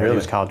basketball player. Really? He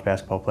was a college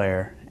basketball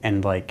player,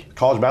 and like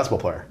college basketball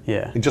player.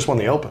 Yeah. He just won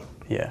the Open.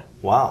 Yeah.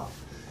 Wow.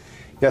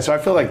 Yeah. So I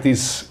feel like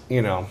these,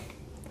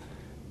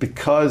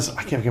 because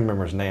I can't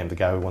remember his name, the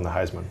guy who won the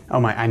Heisman.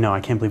 Oh my! I know.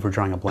 I can't believe we're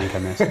drawing a blank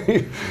on this.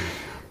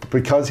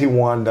 Because he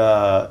won,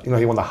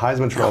 he won the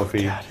Heisman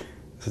Trophy. Oh, God.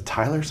 Is it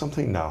Tyler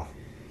something? No.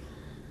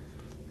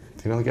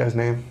 Do you know the guy's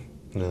name?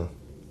 No.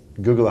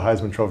 Google the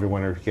Heisman Trophy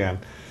winner again.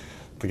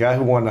 The guy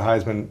who won the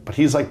Heisman, but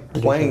he's like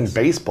playing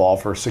baseball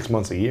for 6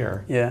 months a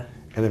year. Yeah.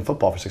 And then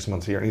football for 6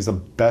 months a year. And he's the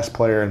best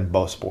player in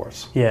both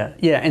sports. Yeah.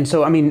 And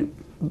so,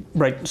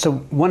 right. So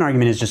one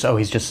argument is just,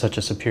 he's just such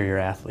a superior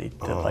athlete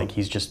that like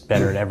he's just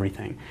better at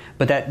everything.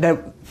 But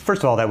that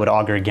first of all, that would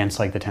augur against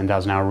like the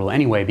 10,000 hour rule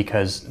anyway,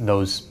 because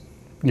those,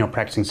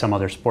 practicing some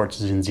other sports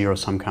is in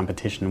zero-sum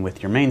competition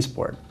with your main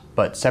sport.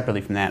 But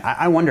separately from that,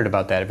 I wondered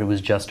about that, if it was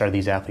just, are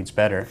these athletes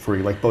better?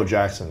 Free, like Bo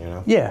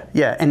Jackson, Yeah.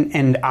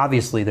 And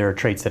obviously there are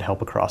traits that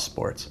help across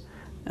sports.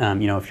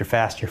 If you're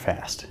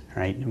fast,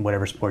 right? In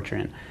whatever sport you're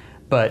in.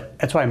 But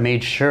that's why I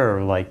made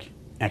sure, like,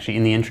 actually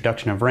in the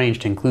introduction of range,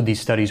 to include these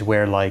studies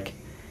where, like,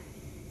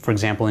 for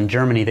example, in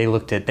Germany, they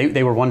looked at,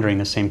 they were wondering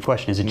the same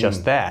question, is it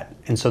just that?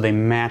 And so they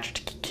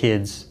matched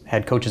kids,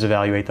 had coaches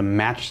evaluate them,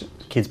 matched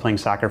kids playing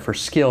soccer for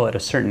skill at a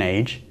certain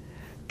age,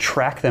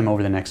 track them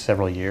over the next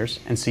several years,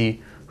 and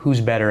see who's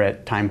better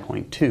at time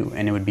point 2.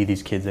 And it would be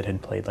these kids that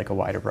had played like a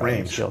wider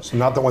variety of skills. So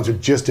not the ones who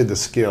just did the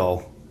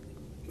skill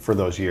for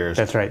those years.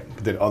 That's right.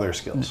 But did other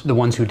skills. The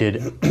ones who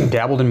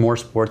dabbled in more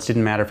sports,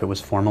 didn't matter if it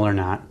was formal or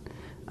not.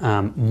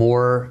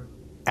 More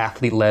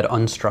athlete-led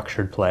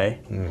unstructured play.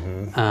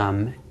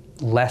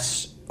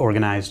 Less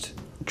organized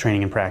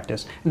training and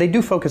practice. And they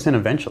do focus in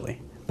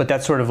eventually, but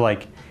that's sort of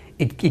like,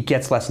 it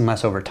gets less and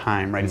less over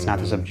time, right? It's not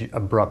this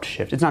abrupt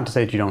shift. It's not to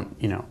say that you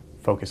don't,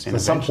 focus in.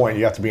 At some point,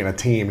 you have to be in a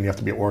team and you have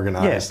to be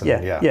organized.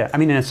 Yeah. I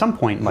mean, and at some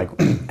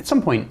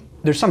point,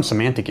 there's some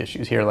semantic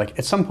issues here. Like,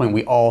 at some point,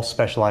 we all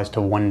specialize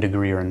to one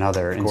degree or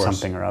another in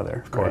something or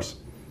other. Of course.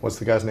 Right? What's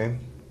the guy's name?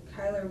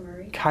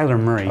 Kyler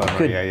Murray.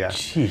 Good. Yeah.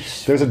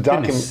 Jeez.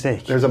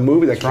 There's a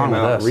movie that came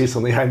out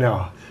recently. I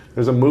know.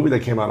 There's a movie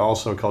that came out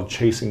also called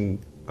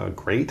Chasing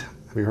Great.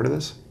 Have you heard of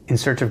this? In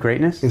Search of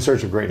Greatness? In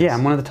Search of Greatness. Yeah,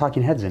 I'm one of the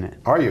talking heads in it.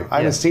 Are you? I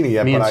haven't seen it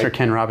yet. Me and Sir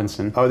Ken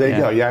Robinson. Oh, there you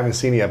go. Yeah, I haven't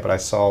seen it yet, but I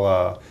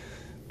saw.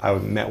 I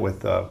met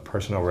with a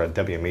person over at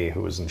WME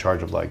who was in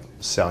charge of like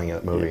selling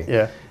that movie.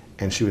 Yeah.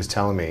 And she was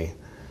telling me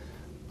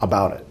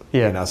about it.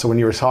 Yeah. You know, so when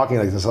you were talking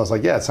like this, I was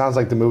like, yeah, it sounds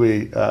like the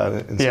movie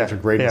In Search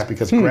of Greatness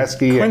because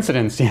Gretzky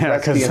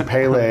and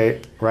Pele,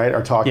 right,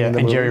 are talking in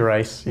the movie. Jerry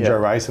Rice. Jerry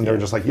Rice, and they were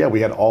just like,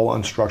 we had all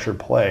unstructured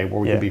play where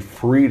we could be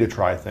free to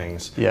try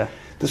things. Yeah.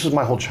 This was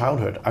my whole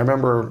childhood. I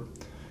remember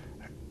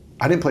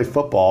I didn't play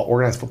football,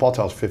 organized football,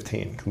 until I was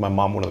 15 because my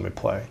mom wanted me to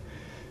play.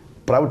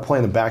 But I would play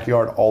in the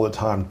backyard all the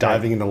time,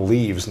 diving into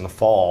leaves in the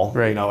fall,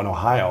 in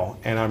Ohio.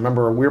 And I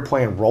remember we were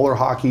playing roller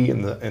hockey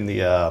in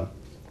the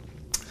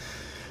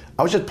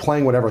I was just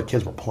playing whatever the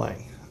kids were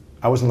playing.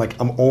 I wasn't like,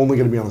 I'm only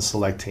going to be on the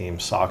select team,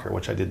 soccer,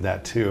 which I did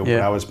that too. But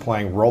I was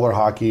playing roller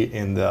hockey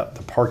in the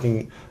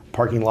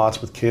parking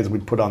lots with kids.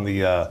 We'd put on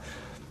the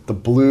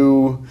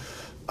blue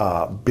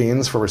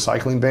bins for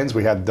recycling bins.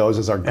 We had those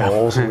as our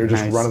goals, and we were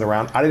just running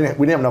around. We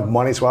didn't have enough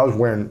money, so I was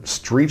wearing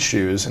street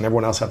shoes, and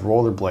everyone else had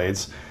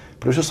rollerblades.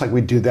 But it was just like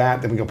we'd do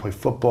that, then we'd go play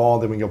football,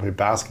 then we'd go play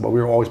basketball. We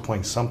were always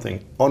playing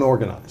something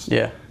unorganized.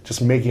 Yeah.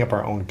 Just making up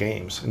our own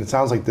games. And it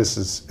sounds like this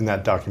is, in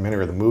that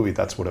documentary or the movie,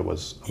 that's what it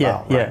was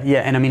about.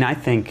 Yeah. And I mean, I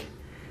think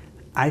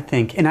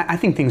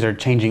things are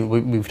changing.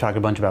 We've talked a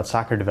bunch about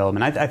soccer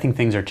development. I think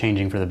things are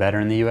changing for the better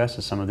in the U.S.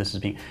 as some of this is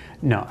being.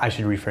 No, I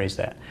should rephrase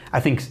that. I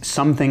think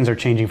some things are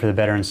changing for the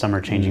better and some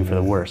are changing for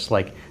the worse.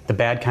 Like the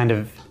bad kind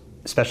of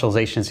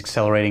specialization is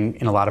accelerating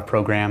in a lot of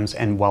programs,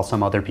 and while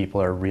some other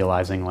people are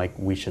realizing like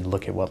we should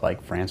look at what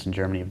like France and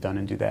Germany have done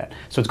and do that.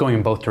 So it's going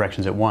in both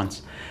directions at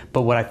once.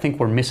 But what I think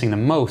we're missing the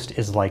most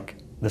is like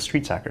the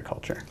street soccer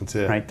culture. That's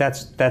it. Right?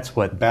 That's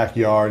what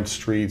backyard,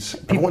 streets.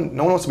 No one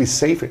wants to be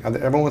safe.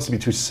 Everyone wants to be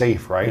too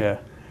safe, right?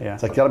 Yeah.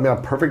 It's like you got to be on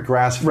a perfect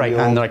grass field. Right,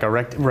 on like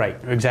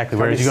exactly.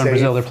 Whereas you go in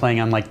Brazil, they're playing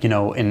on like,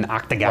 an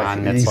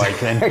octagon that's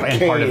like, and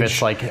part of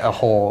it's like a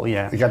hole,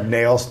 You got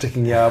nails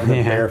sticking you out,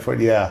 and barefoot,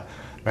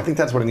 I think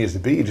that's what it needs to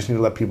be. You just need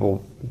to let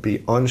people be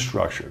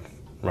unstructured,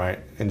 right?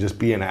 And just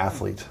be an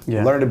athlete.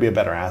 Learn to be a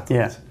better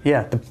athlete.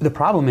 Yeah. The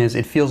problem is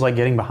it feels like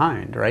getting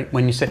behind, right?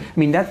 When you say, I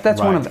mean,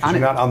 that's one of the... You're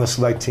not on the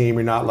select team.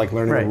 You're not like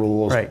learning the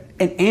rules. Right.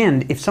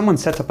 And if someone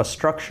sets up a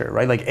structure,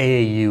 right? Like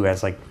AAU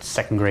has like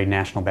second grade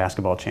national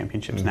basketball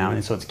championships now,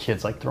 and so it's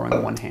kids like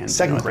throwing one hand.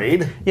 Second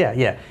grade?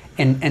 Yeah.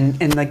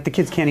 And like the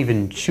kids can't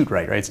even shoot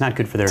right? It's not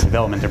good for their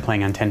development. They're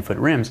playing on 10-foot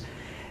rims.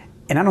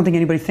 And I don't think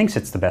anybody thinks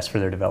it's the best for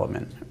their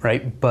development,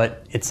 right?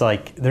 But it's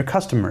like they're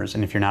customers,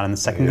 and if you're not on the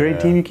second grade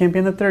team, you can't be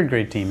on the third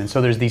grade team. And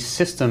so there's these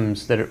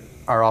systems that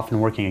are often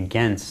working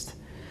against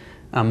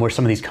where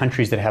some of these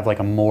countries that have like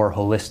a more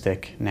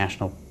holistic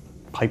national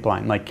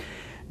pipeline, like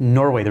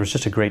Norway, there was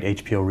just a great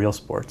HBO Real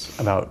Sports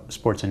about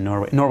sports in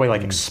Norway. Norway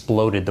like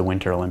exploded the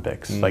Winter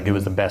Olympics, like it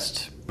was the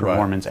best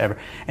performance ever.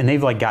 And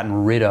they've like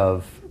gotten rid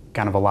of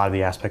kind of a lot of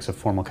the aspects of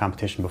formal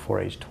competition before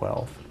age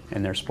 12.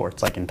 In their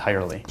sports, like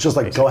entirely. It's just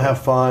like basically. Go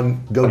have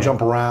fun, go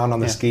jump around on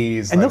the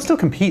skis. And they'll still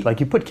compete.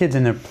 Like you put kids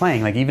in there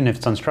playing, like even if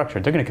it's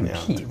unstructured, they're going to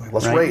compete.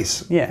 Let's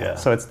race. Yeah.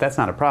 So that's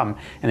not a problem.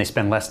 And they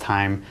spend less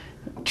time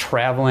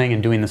traveling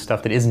and doing the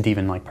stuff that isn't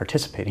even like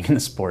participating in the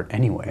sport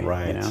anyway.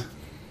 Right.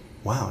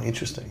 Wow,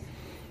 interesting.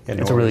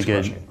 It's a really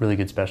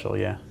good special.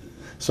 Yeah.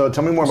 So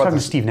tell me more about. I was talking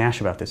to Steve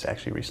Nash about this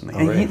actually recently.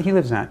 And he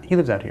lives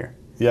out here.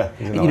 Yeah.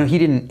 He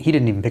didn't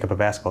even pick up a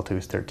basketball till he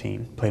was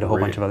 13. Played a whole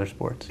bunch of other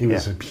sports. He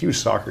was a huge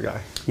soccer guy.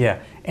 Yeah.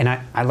 And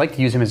I like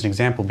to use him as an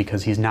example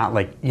because he's not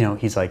like,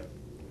 he's like,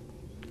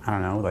 I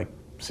don't know, like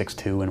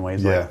 6'2" and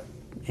weighs like,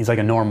 he's like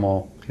a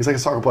normal. He's like a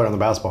soccer player on the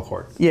basketball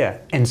court. Yeah.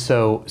 And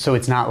so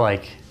it's not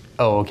like,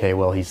 oh, okay,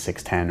 well, he's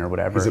 6'10" or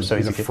whatever. He's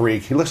a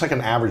freak. He looks like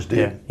an average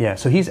dude. Yeah.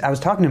 So I was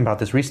talking to him about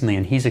this recently,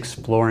 and he's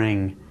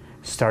exploring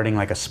starting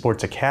like a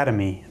sports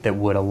academy that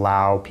would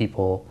allow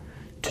people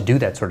to do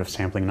that sort of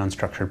sampling and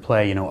unstructured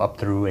play, up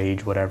through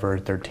age whatever,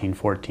 13,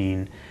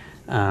 14,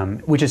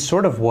 which is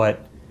sort of what,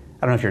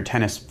 I don't know if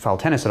you're follow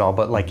tennis at all,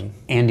 but like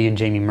Andy and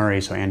Jamie Murray,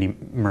 so Andy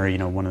Murray,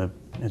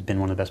 has been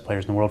one of the best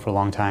players in the world for a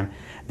long time.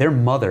 Their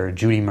mother,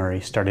 Judy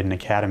Murray, started an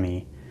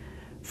academy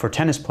for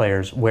tennis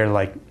players where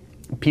like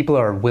people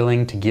are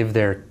willing to give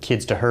their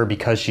kids to her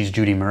because she's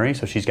Judy Murray,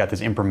 so she's got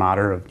this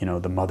imprimatur of,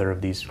 the mother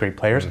of these great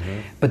players,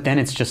 but then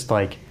it's just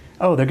like,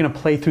 oh, they're going to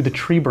play through the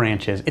tree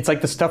branches. It's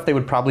like the stuff they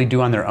would probably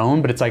do on their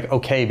own, but it's like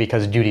okay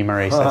because Judy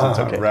Murray says it's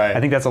okay. Right. I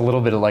think that's a little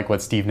bit of like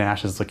what Steve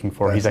Nash is looking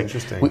for. That's He's like,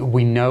 interesting.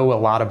 We know a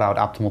lot about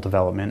optimal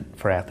development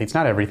for athletes.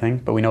 Not everything,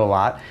 but we know a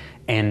lot.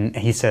 And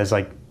he says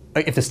like,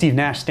 if the Steve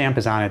Nash stamp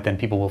is on it, then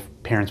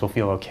parents will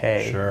feel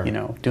okay, Sure.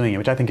 Doing it,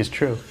 which I think is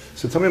true.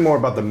 So tell me more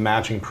about the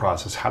matching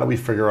process. How do we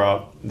figure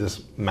out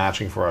this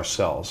matching for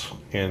ourselves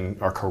in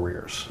our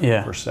careers,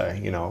 per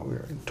se?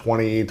 You're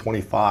 20,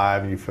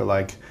 25, and you feel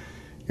like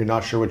you're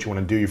not sure what you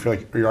want to do. You feel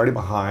like you're already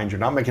behind. You're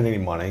not making any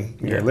money.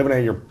 You're living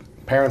at your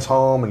parents'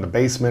 home in the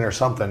basement or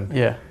something.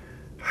 Yeah.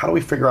 How do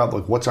we figure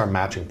out what's our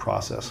matching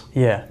process?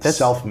 Yeah, that's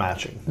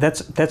self-matching.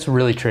 That's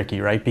really tricky,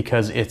 right?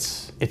 Because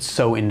it's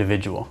so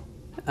individual.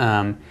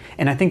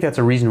 And I think that's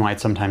a reason why it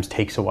sometimes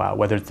takes a while,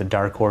 whether it's the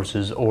dark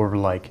horses or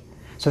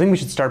so I think we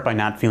should start by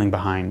not feeling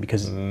behind,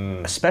 because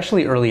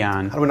especially early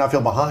on. How do we not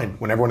feel behind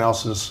when everyone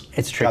else has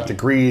got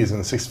degrees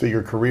and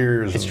six-figure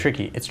careers? It's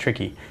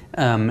tricky.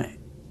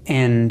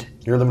 And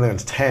you're living in a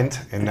tent,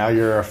 and now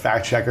you're a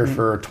fact checker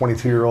for a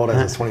 22-year-old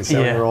as a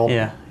 27-year-old.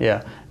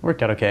 Yeah.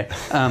 Worked out okay.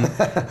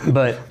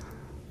 But,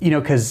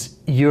 because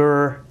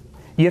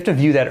you have to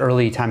view that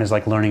early time as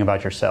like learning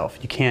about yourself.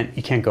 You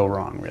can't go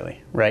wrong,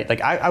 really, right?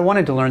 Like I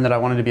wanted to learn that I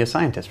wanted to be a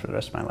scientist for the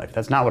rest of my life.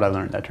 That's not what I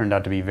learned. That turned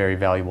out to be a very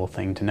valuable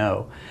thing to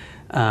know.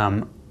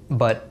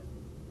 But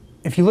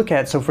if you look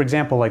at, so for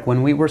example, like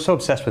when we were so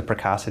obsessed with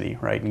precocity,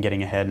 right, and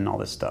getting ahead and all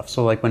this stuff.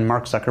 So like when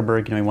Mark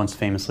Zuckerberg, he once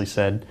famously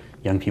said,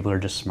 young people are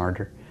just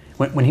smarter.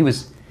 When he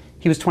was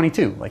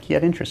 22, like he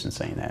had interest in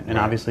saying that. And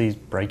obviously he's a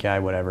bright guy,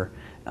 whatever.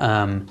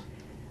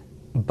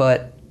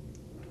 But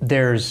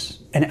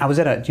and I was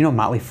at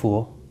Motley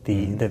Fool,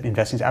 the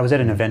investing. I was at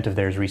an event of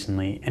theirs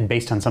recently, and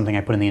based on something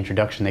I put in the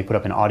introduction, they put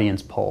up an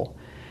audience poll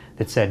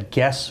that said,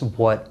 guess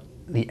what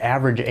the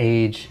average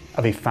age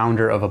of a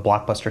founder of a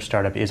blockbuster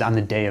startup is on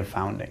the day of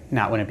founding,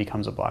 not when it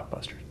becomes a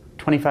blockbuster.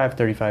 25,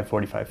 35,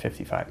 45,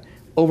 55.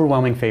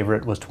 Overwhelming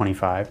favorite was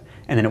 25,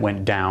 and then it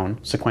went down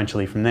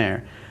sequentially from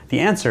there. The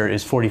answer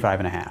is 45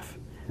 and a half.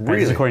 Really?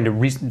 This is according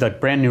to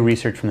brand new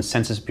research from the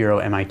Census Bureau,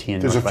 MIT,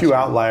 and There's a few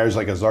outliers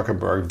like a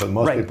Zuckerberg, but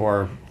most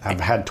people have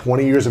had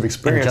 20 years of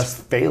experience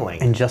failing.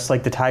 And just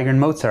like the Tiger and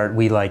Mozart,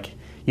 we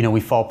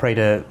fall prey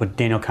to what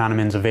Daniel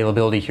Kahneman's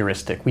availability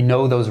heuristic. We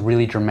know those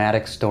really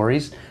dramatic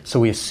stories, so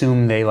we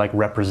assume they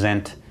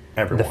represent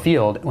the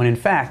field, when in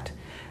fact,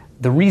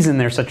 the reason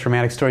they're such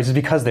dramatic stories is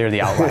because they're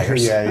the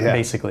outliers,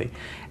 basically.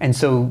 And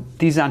so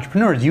these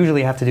entrepreneurs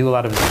usually have to do a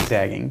lot of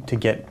zigzagging to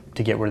get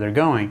where they're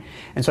going.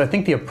 And so I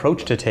think the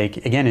approach to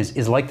take, again,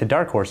 is like the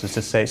dark horses,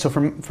 to say, so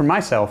for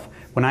myself,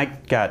 when I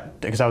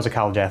because I was a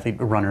college athlete,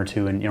 a runner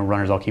too, and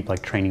runners all keep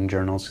training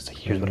journals, because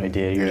here's what I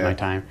did, here's my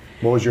time.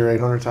 What was your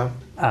 800 time?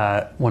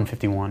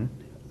 151.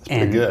 That's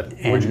pretty good.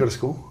 Where'd you go to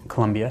school?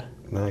 Columbia.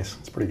 Nice,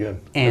 that's pretty good.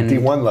 And at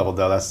D1 level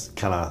though, that's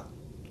kind of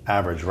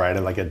average, right?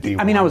 At a D1.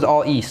 I mean, I was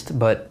all East,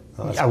 but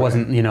I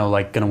wasn't,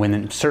 going to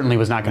win. Certainly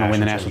was not going to win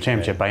the national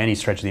championship by any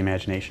stretch of the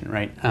imagination,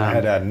 right? I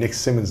had Nick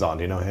Simmons on.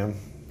 Do you know him?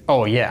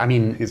 Oh yeah, I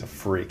mean, he's a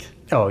freak.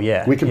 Oh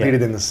yeah, we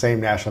competed in the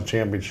same national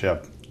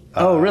championship.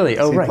 Oh really?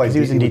 Oh right, because he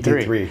was in D3.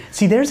 D3.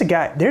 See, there's a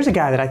guy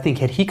that I think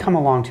had he come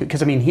along to,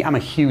 because I mean, I'm a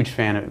huge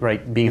fan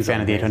of being a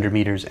fan of the 800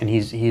 meters, and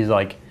he's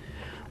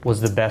was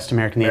the best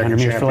American 800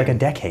 meters for a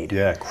decade.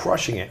 Yeah,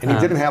 crushing it. And he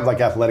didn't have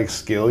athletic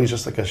skill. He's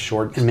just a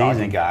short,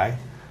 stocky guy.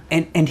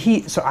 And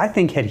so I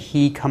think had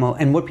he come,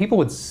 and what people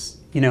would,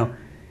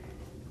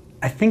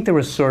 I think there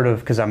was sort of,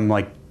 because I'm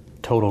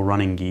total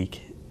running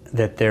geek,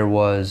 that there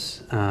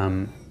was,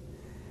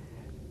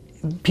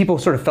 people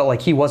sort of felt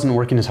like he wasn't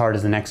working as hard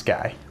as the next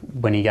guy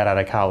when he got out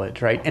of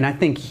college, right? And I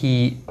think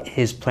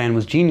his plan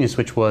was genius,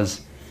 which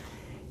was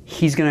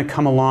he's going to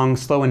come along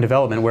slow in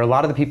development, where a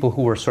lot of the people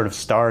who were sort of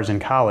stars in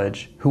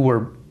college, who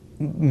were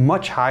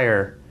much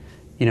higher,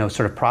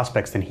 sort of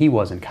prospects than he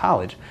was in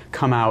college,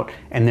 come out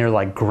and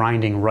they're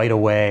grinding right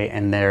away,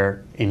 and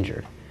they're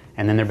injured.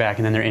 And then they're back,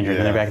 and then they're injured,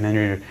 and they're back, and then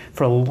they're injured.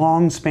 For a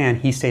long span,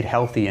 he stayed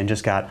healthy and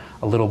just got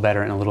a little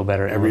better and a little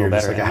better and a little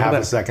better. Just a half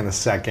a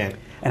second.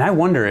 And I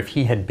wonder if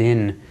he had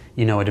been,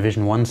 a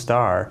Division I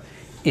star,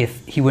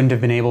 if he wouldn't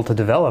have been able to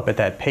develop at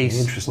that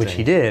pace, which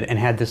he did, and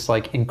had this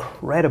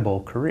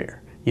incredible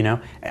career.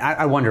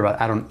 I wonder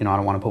about. I don't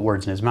want to put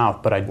words in his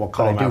mouth, but I do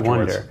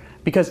wonder.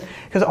 Because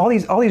all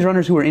these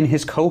runners who were in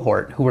his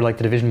cohort, who were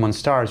the Division I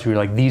stars, who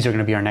were these are going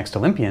to be our next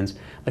Olympians,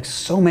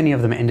 so many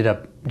of them ended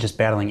up just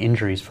battling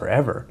injuries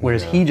forever.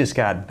 Whereas he just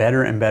got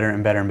better and better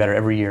and better and better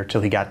every year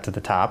till he got to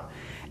the top,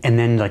 and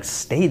then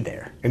stayed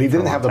there. And he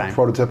didn't have the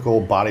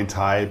prototypical body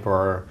type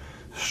or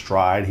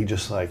stride. He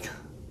just I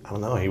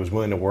don't know. He was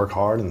willing to work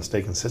hard and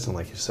stay consistent,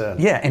 like you said.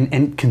 Yeah,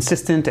 and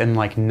consistent and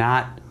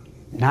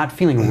not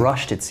feeling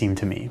rushed. It seemed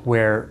to me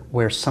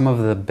where some of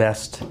the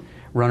best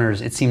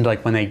runners, it seemed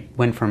like when they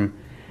went from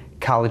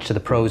college to the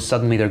pros,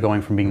 suddenly they're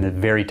going from being the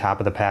very top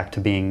of the pack to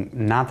being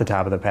not the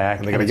top of the pack.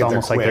 And it's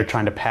almost like they're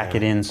trying to pack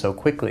it in so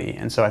quickly.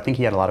 And so I think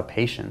he had a lot of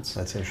patience.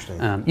 That's interesting.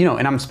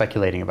 And I'm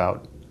speculating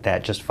about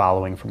that just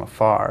following from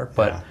afar.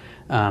 But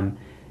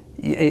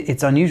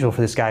it's unusual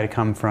for this guy to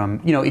come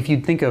from, if you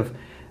think of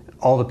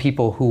all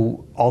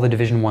the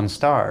Division I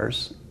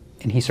stars,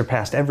 and he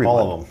surpassed everyone.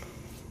 All of them.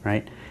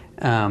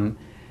 Right?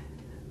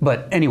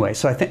 But anyway,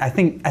 so I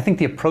think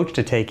the approach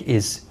to take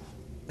is,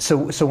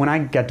 so when I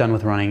got done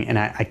with running, and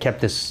I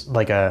kept this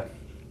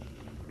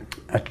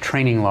a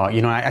training log.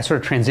 You know, I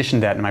sort of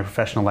transitioned that in my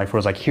professional life where I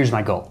was like, here's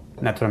my goal,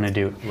 and that's what I'm going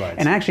to do. Right.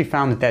 And I actually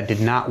found that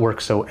did not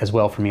work as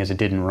well for me as it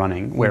did in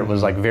running, where it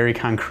was like very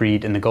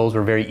concrete and the goals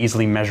were very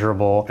easily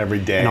measurable. Every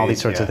day. And all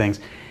these sorts of things.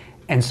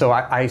 And so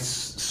I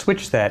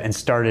switched that and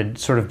started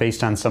sort of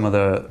based on some of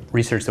the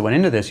research that went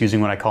into this, using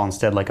what I call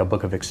instead like a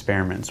book of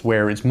experiments,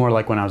 where it's more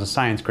like when I was a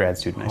science grad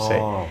student. I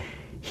say,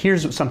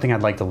 here's something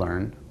I'd like to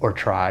learn or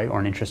try, or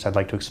an interest I'd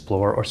like to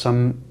explore, or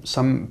some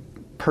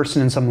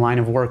person in some line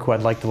of work who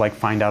I'd like to like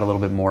find out a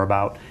little bit more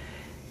about.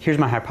 Here's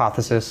my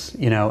hypothesis,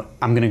 you know,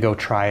 I'm gonna go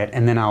try it,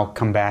 and then I'll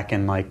come back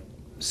and like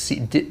see,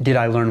 did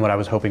I learn what I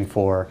was hoping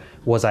for?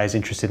 Was I as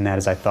interested in that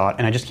as I thought?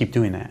 And I just keep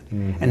doing that.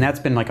 And that's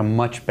been like a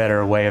much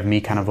better way of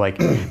me kind of like,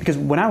 because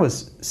when I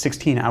was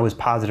 16, I was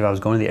positive I was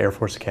going to the Air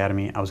Force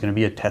Academy, I was gonna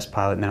be a test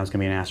pilot, and then I was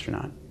gonna be an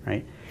astronaut,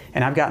 right?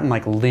 And I've gotten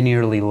like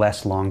linearly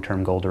less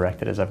long-term goal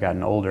directed as I've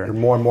gotten older. You're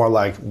more and more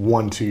like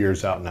 1-2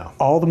 years out now.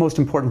 All the most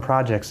important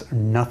projects are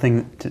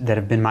that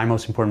have been my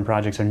most important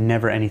projects are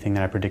never anything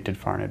that I predicted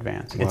far in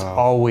advance. Wow. It's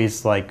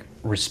always like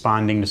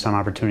responding to some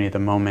opportunity at the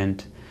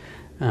moment.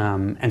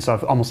 And so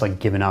I've almost like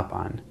given up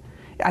on.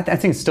 I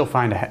think it's still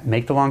fine to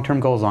make the long-term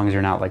goal as long as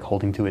you're not like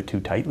holding to it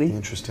too tightly.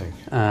 Interesting.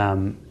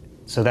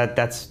 So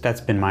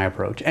that's been my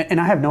approach.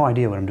 And I have no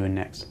idea what I'm doing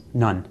next.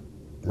 None.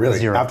 Really?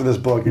 Zero. After this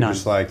book, you're None.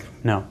 just like...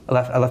 No.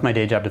 I left my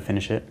day job to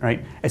finish it,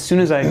 right? As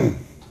soon as I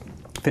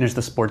finished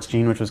The Sports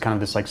Gene, which was kind of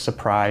this like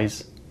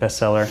surprise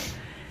bestseller,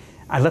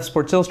 I left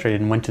Sports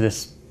Illustrated and went to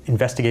this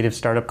investigative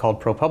startup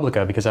called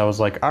ProPublica, because I was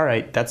like, all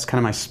right, that's kind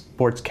of my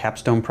sports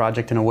capstone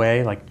project in a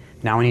way. Like,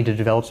 now I need to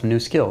develop some new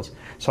skills.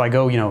 So I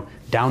go, you know,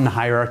 down the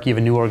hierarchy of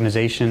a new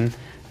organization,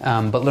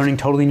 but learning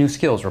totally new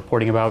skills,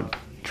 reporting about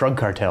drug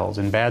cartels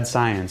and bad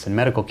science and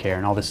medical care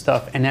and all this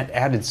stuff. And that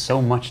added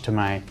so much to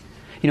my...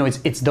 You know,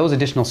 it's those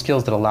additional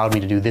skills that allowed me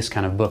to do this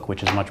kind of book,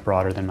 which is much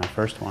broader than my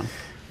first one.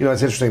 You know,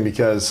 it's interesting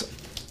because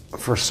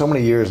for so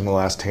many years in the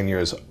last 10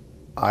 years,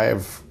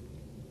 I've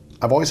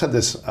always had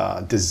this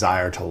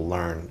desire to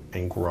learn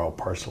and grow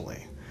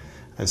personally.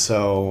 And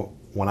so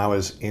when I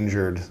was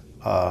injured,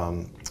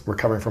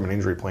 recovering from an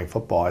injury playing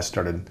football, I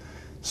started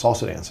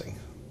salsa dancing.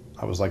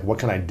 I was like, what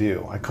can I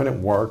do? I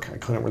couldn't work. I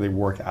couldn't really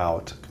work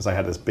out because I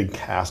had this big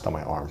cast on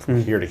my arm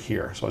from here to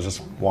here. So I was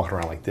just walking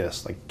around like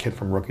this, like kid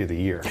from Rookie of the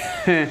Year.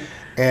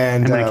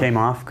 And when it came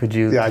off, could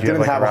you? Yeah, I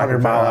didn't have a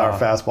 100-mile-an-hour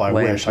fastball. I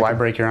wish. Why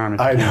break your arm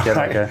if I you know, get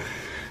like a...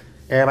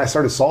 And I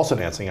started salsa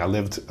dancing. I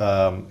lived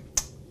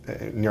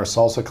near a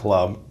salsa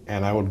club,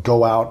 and I would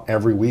go out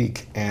every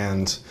week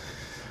and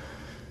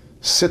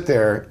sit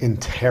there in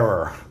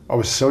terror. I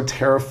was so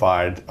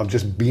terrified of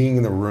just being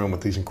in the room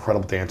with these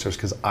incredible dancers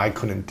because I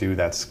couldn't do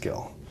that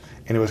skill.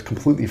 And it was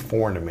completely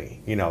foreign to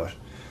me. You know,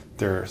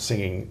 they're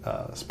singing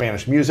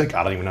Spanish music.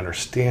 I don't even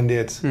understand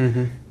it.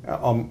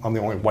 I'm the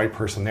only white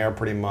person there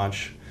pretty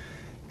much.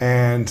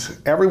 And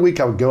every week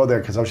I would go there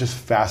because I was just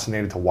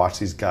fascinated to watch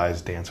these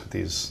guys dance with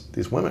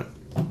these women.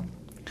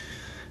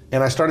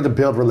 And I started to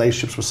build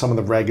relationships with some of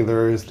the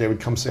regulars. They would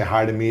come say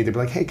hi to me. They'd be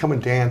like, hey, come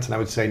and dance. And I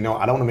would say, no,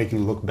 I don't want to make you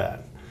look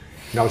bad.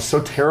 And I was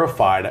so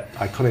terrified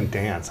I couldn't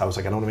dance. I was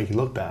like, I don't want to make you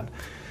look bad.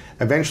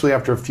 Eventually,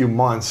 after a few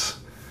months,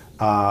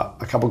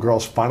 a couple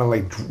girls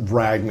finally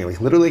dragged me,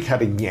 like literally had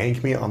to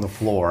yank me on the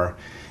floor.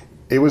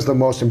 It was the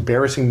most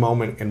embarrassing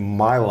moment in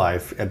my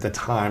life at the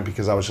time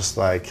because I was just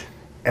like,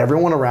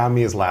 everyone around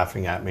me is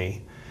laughing at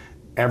me.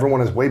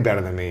 Everyone is way better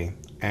than me.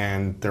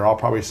 And they're all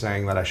probably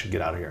saying that I should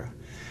get out of here.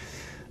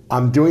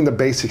 I'm doing the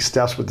basic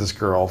steps with this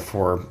girl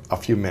for a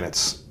few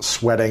minutes,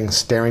 sweating,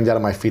 staring down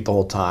at my feet the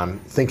whole time,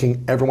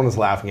 thinking everyone is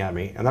laughing at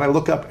me. And then I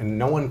look up and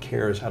no one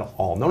cares at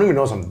all. No one even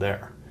knows I'm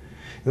there.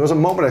 And there was a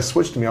moment I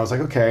switched to me. I was like,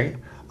 okay,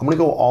 I'm gonna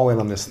go all in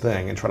on this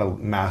thing and try to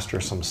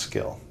master some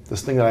skill.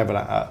 This thing that I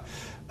have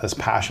this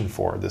passion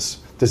for, this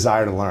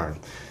desire to learn.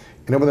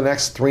 And over the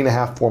next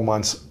 3.5, 4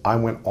 months, I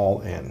went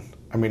all in.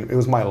 I mean, it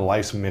was my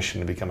life's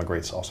mission to become a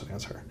great salsa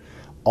dancer.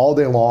 All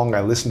day long,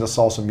 I listened to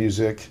salsa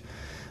music.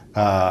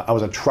 I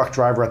was a truck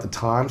driver at the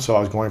time, so I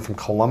was going from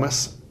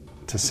Columbus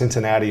to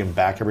Cincinnati and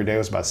back every day. It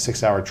was about a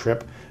 6-hour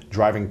trip,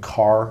 driving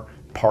car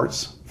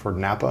parts for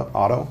Napa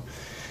Auto.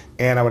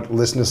 And I would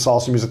listen to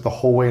salsa music the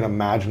whole way and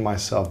imagine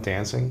myself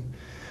dancing.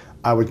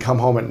 I would come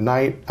home at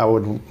night, I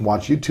would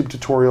watch YouTube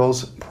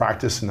tutorials,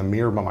 practice in the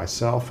mirror by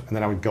myself, and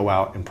then I would go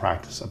out and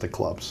practice at the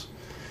clubs.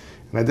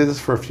 And I did this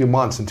for a few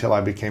months until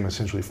I became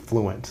essentially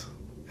fluent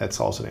at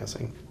salsa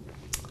dancing.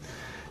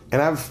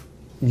 And I've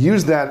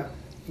used that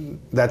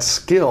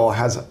skill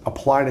has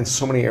applied in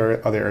so many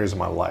other areas of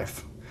my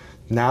life.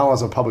 Now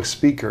as a public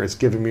speaker, it's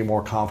given me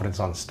more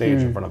confidence on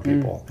stage in front of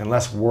people and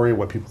less worry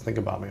what people think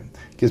about me.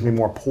 It gives me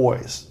more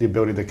poise, the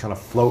ability to kind of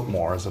float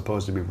more as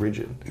opposed to be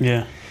rigid.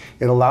 Yeah.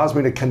 It allows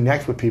me to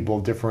connect with people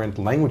of different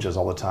languages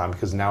all the time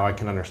because now I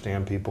can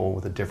understand people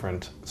with a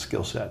different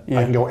skill set. Yeah.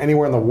 I can go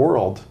anywhere in the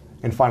world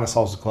and find a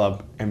salsa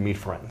club and meet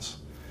friends.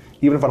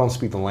 Even if I don't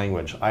speak the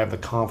language, I have the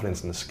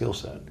confidence and the skill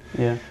set.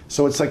 Yeah.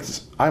 So it's like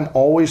I'm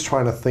always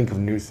trying to think of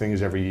new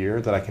things every year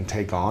that I can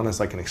take on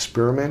as like an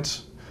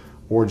experiment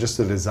or just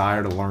a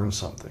desire to learn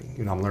something.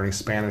 You know, I'm learning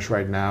Spanish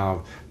right now,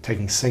 I'm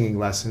taking singing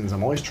lessons,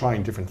 I'm always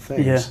trying different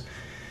things. Yeah.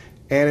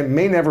 And it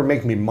may never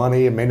make me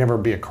money, it may never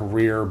be a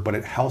career, but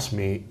it helps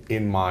me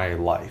in my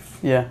life.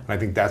 Yeah. And I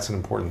think that's an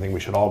important thing we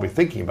should all be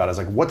thinking about, is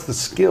like, what's the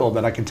skill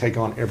that I can take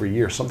on every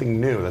year, something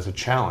new that's a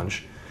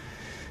challenge.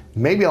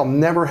 Maybe I'll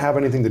never have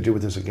anything to do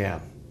with this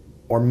again.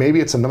 Or maybe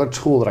it's another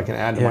tool that I can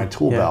add to my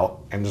tool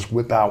belt and just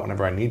whip out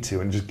whenever I need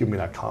to and just give me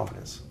that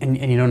confidence. And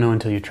you don't know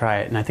until you try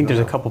it. And I think there's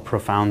a couple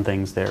profound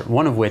things there.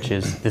 One of which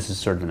is, this is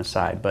sort of an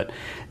aside, but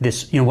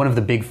this, one of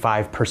the big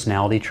 5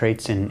 personality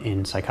traits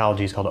in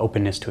psychology is called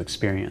openness to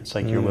experience,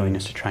 like your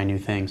willingness to try new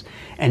things.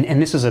 And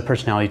this is a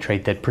personality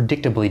trait that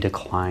predictably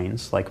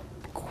declines, like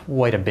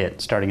quite a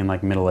bit, starting in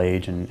like middle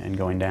age and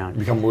going down. You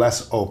become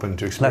less open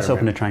to experiment. Less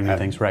open to trying new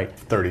things, right.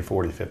 30,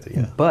 40, 50,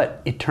 yeah.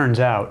 But it turns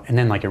out, and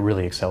then like it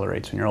really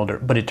accelerates when you're older,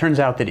 but it turns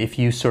out that if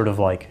you sort of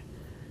like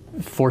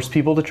force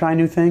people to try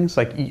new things,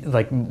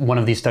 like one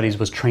of these studies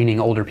was training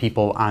older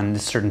people on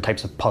certain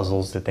types of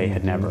puzzles that they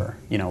had never,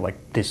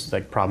 like this,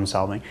 like problem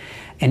solving.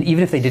 And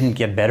even if they didn't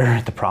get better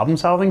at the problem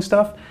solving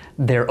stuff,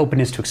 their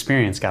openness to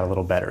experience got a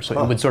little better.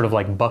 So it would sort of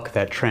like buck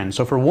that trend.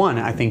 So for one,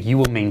 I think you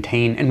will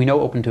maintain, and we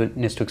know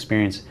openness to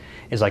experience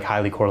is like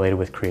highly correlated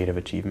with creative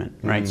achievement,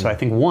 right? So I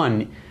think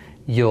one,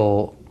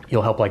 you'll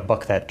help like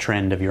buck that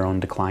trend of your own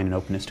decline in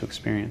openness to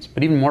experience.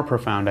 But even more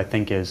profound, I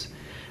think, is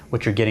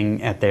what you're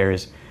getting at there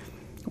is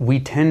we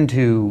tend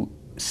to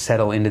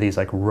settle into these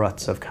like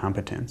ruts of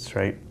competence,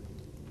 right?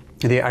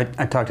 I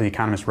talked to the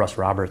economist Russ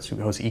Roberts, who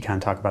hosts Econ,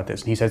 talk about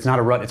this, and he said it's not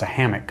a rut, it's a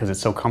hammock, because it's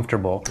so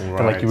comfortable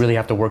that like you really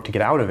have to work to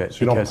get out of it.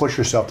 So you don't push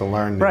yourself to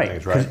learn new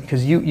things, right?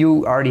 Because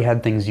you already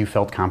had things you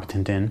felt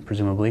competent in,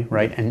 presumably,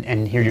 right?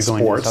 And here you're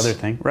going to this other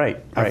thing,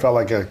 right? I felt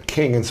like a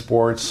king in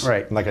sports,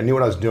 right? Like I knew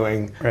what I was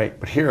doing, right?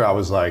 But here I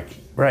was like,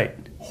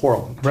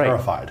 horrible,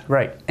 terrified,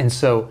 right? And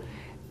so,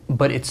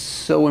 but it's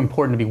so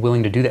important to be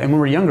willing to do that. And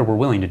when we're younger, we're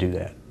willing to do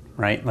that.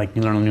 Right? Like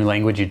you learn a new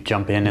language, you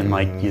jump in and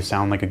like you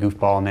sound like a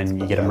goofball and then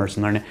you get immersed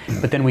and learn it.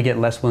 But then we get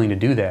less willing to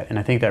do that. And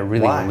I think that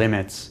really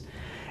limits,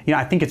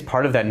 I think it's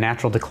part of that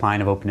natural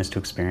decline of openness to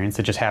experience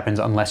that just happens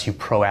unless you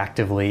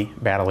proactively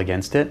battle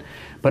against it.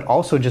 But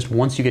also just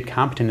once you get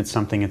competent at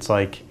something, it's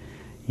like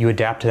you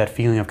adapt to that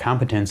feeling of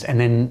competence, and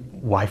then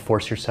why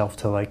force yourself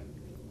to like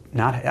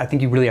not, I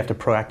think you really have to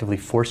proactively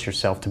force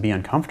yourself to be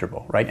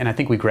uncomfortable, right? And I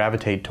think we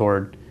gravitate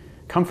toward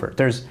comfort.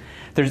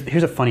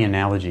 Here's a funny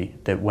analogy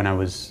that when I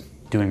was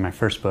doing my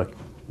first book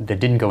that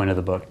didn't go into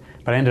the book,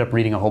 but I ended up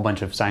reading a whole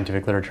bunch of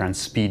scientific literature on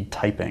speed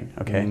typing.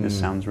 Okay, this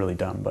sounds really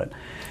dumb, but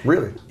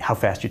really, how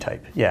fast you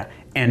type. Yeah,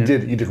 and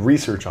you did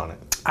research on it.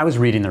 I was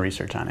reading the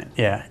research on it.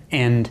 Yeah,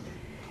 and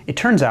it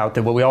turns out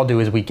that what we all do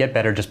is we get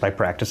better just by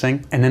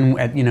practicing, and then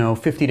at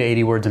 50 to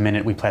 80 words a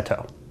minute we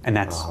plateau, and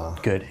that's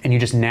good. And you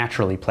just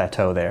naturally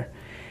plateau there.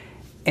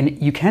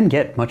 And you can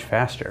get much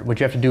faster. What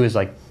you have to do is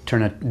like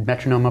turn a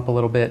metronome up a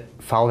little bit,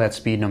 follow that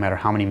speed no matter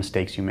how many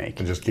mistakes you make.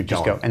 And just keep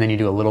going. And then you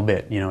do a little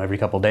bit, every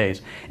couple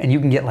days. And you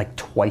can get like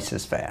twice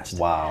as fast.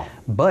 Wow.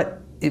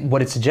 But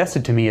what it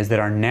suggested to me is that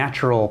our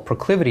natural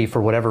proclivity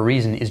for whatever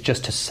reason is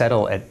just to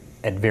settle at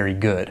very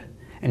good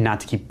and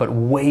not to keep, but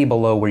way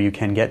below where you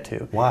can get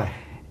to. Why?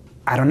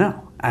 I don't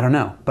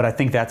know. But I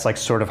think that's like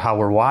sort of how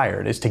we're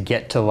wired, is to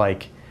get to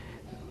like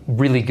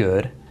really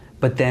good,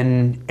 but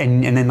then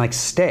and then like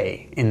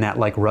stay in that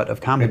like rut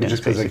of competence. Maybe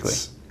just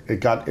because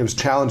it was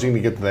challenging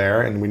to get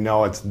there, and we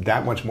know it's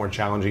that much more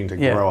challenging to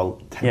grow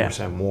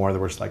 10% more. That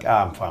we're just like,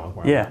 I'm fine with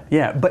where I'm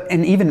at.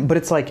 But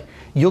it's like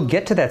you'll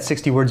get to that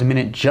 60 words a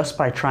minute just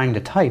by trying to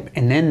type,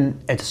 and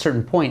then at a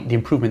certain point the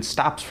improvement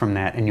stops from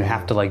that, and you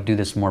have to like do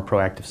this more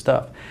proactive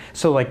stuff.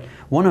 So like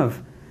one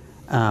of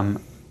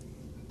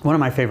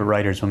my favorite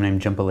writers, a woman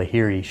named Jhumpa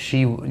Lahiri,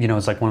 she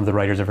is like one of the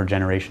writers of her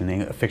generation,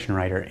 a fiction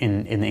writer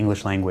in the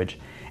English language,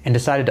 and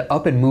decided to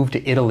up and move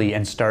to Italy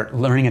and start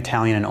learning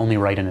Italian and only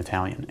write in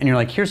Italian. And you're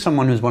like, here's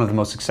someone who's one of the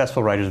most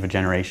successful writers of a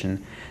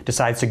generation,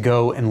 decides to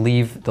go and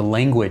leave the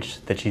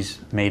language that she's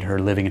made her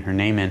living and her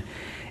name in.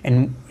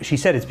 And she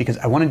said it's because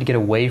I wanted to get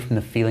away from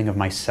the feeling of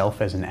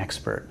myself as an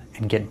expert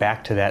and get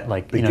back to that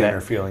like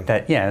beginner feeling.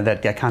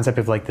 That concept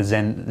of like the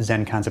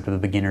Zen concept of the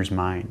beginner's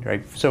mind,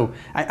 right? So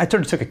I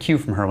sort of took a cue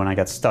from her when I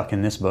got stuck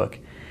in this book.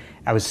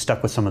 I was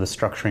stuck with some of the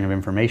structuring of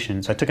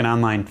information, so I took an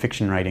online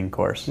fiction writing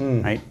course,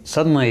 right?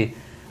 Suddenly,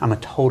 I'm a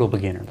total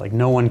beginner. Like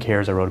no one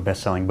cares I wrote a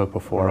best-selling book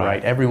before,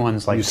 right?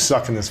 Everyone's like, you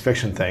suck in this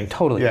fiction thing.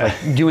 Totally, like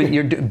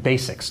you're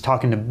basics,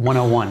 talking to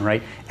 101,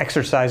 right?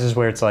 Exercises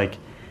where it's like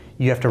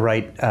you have to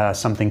write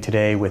something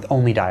today with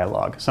only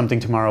dialogue, something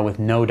tomorrow with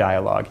no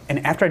dialogue.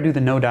 And after I do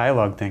the no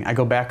dialogue thing, I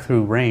go back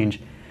through Range,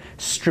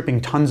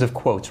 stripping tons of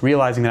quotes,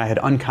 realizing that I had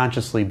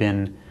unconsciously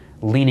been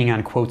leaning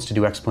on quotes to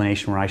do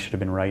explanation where I should have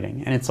been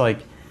writing. And it's like,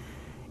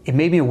 it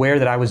made me aware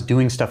that I was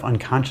doing stuff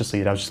unconsciously,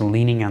 that I was just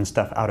leaning on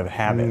stuff out of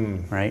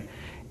habit, right?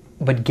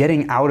 But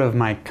getting out of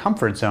my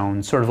comfort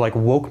zone sort of like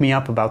woke me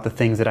up about the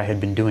things that I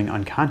had been doing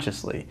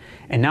unconsciously.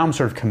 And now I'm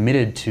sort of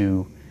committed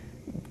to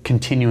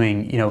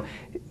continuing,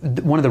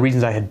 one of the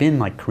reasons I had been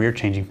like career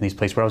changing from these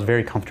places where I was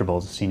very comfortable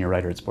as a senior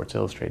writer at Sports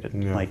Illustrated.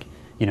 Like,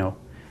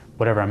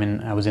 whatever.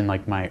 I was in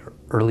like my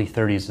early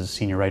 30s as a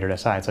senior writer at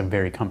SI. It's a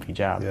very comfy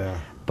job. Yeah.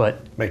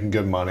 But making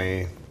good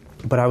money.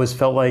 But I always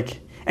felt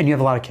like, and you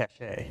have a lot of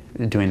cachet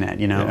doing that,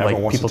 you know,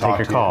 like people take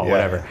your call,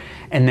 whatever.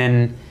 And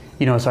then,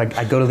 you know, so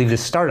I go to leave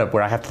this startup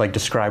where I have to like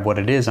describe what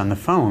it is on the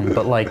phone,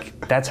 but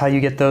like that's how you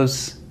get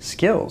those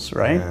skills,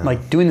 right? Yeah.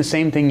 Like doing the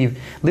same thing,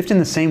 lifting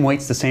the same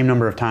weights the same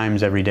number of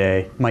times every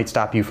day might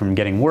stop you from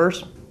getting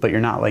worse, but you're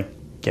not like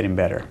getting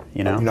better,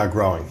 you know? You're not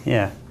growing.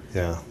 Yeah.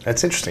 Yeah,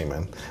 that's interesting,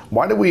 man.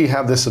 Why do we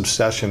have this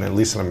obsession, at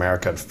least in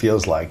America, it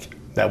feels like,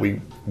 that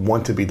we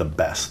want to be the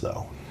best,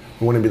 though?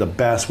 We want to be the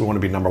best, we want to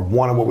be number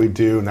one at what we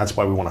do, and that's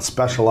why we want to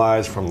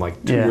specialize from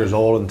like 2 years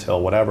old until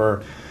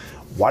whatever.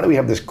 Why do we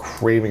have this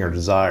craving or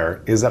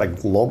desire? Is that a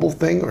global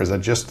thing, or is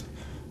that just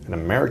an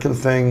American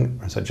thing,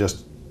 or is that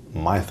just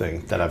my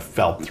thing that I've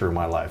felt through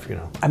my life, you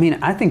know? I mean,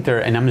 I think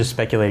and I'm just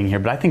speculating here,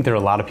 but I think there are a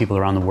lot of people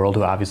around the world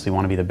who obviously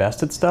want to be the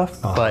best at stuff,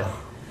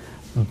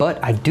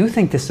 but I do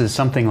think this is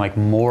something like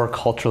more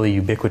culturally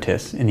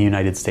ubiquitous in the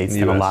United States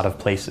than a lot of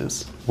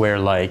places, where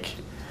like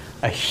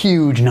a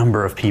huge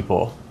number of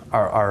people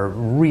are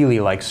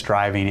really like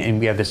striving, and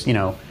we have this, you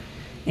know,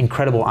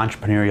 incredible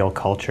entrepreneurial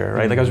culture,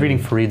 right? Like I was reading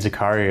Fareed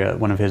Zakaria,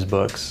 one of his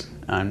books,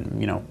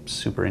 you know,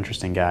 super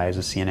interesting guy, is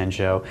a CNN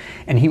show,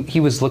 and he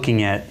was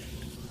looking at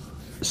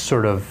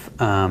sort of,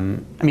 I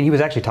mean, he was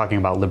actually talking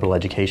about liberal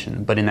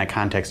education, but in that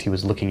context, he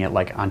was looking at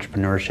like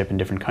entrepreneurship in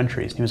different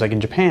countries. And he was like,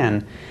 in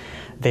Japan,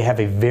 they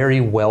have a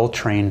very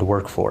well-trained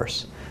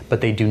workforce,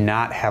 but they do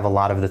not have a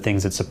lot of the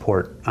things that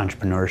support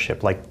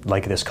entrepreneurship,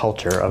 like this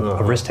culture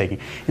of risk-taking.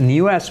 In the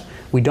U.S.,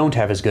 we don't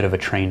have as good of a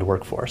trained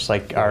workforce.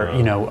 Like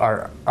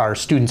our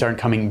students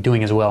aren't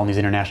doing as well in these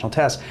international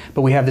tests,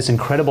 but we have this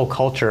incredible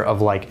culture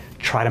of like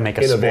try to make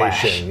a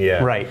splash,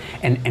 right?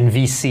 And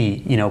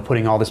VC, you know,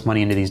 putting all this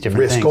money into these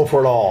different things. Go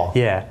for it all.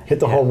 Yeah, hit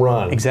the home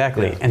run.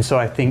 Exactly. Yeah. And so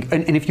I think,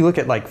 and if you look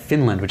at like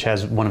Finland, which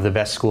has one of the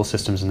best school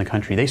systems in the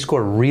country, they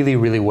score really,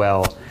 really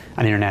well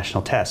on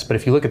international tests. But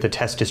if you look at the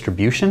test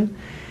distribution,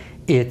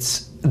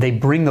 they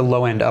bring the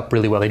low end up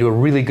really well. They do a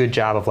really good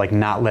job of like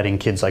not letting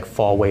kids like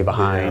fall way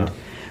behind. Yeah.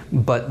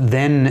 But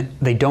then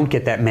they don't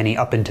get that many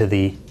up into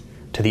the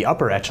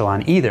upper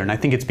echelon either. And I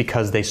think it's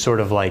because they sort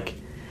of like,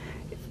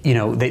 you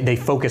know, they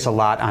focus a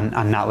lot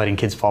on not letting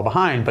kids fall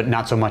behind, but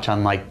not so much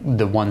on like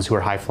the ones who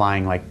are high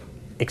flying, like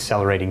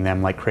accelerating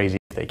them like crazy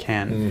if they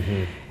can.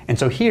 Mm-hmm. And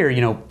so here,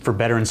 you know, for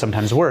better and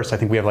sometimes worse, I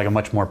think we have like a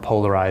much more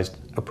polarized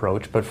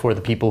approach. But for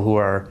the people who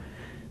are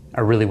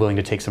really willing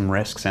to take some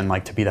risks and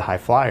like to be the high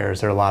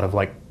flyers, there are a lot of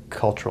like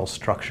cultural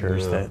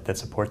structures that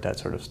support that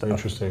sort of stuff.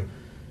 Interesting.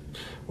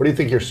 What do you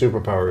think your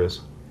superpower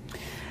is?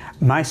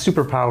 My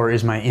superpower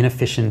is my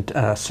inefficient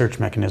search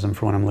mechanism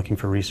for when I'm looking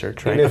for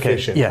research. Right?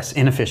 Inefficient. Okay. Yes,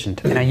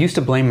 inefficient. And I used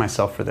to blame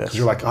myself for this.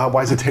 You're like,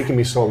 why is it taking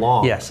me so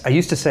long? Yes, I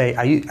used to say,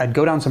 I'd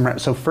go down some,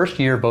 so first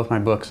year, both my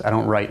books, I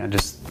don't write, I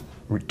just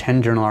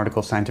 10 journal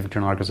articles, scientific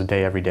journal articles a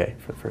day, every day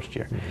for the first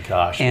year.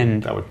 Gosh,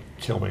 and that would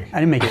kill me. I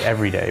didn't make it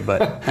every day,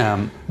 but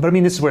I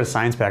mean, this is where the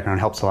science background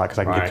helps a lot because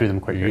I can get through them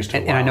quicker.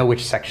 And I know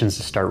which sections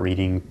to start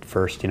reading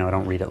first. You know, I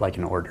don't read it like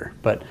in order.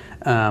 But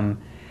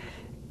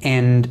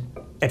and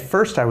at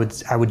first I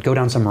would go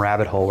down some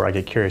rabbit hole where I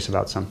get curious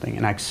about something,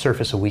 and I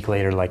surface a week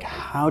later like,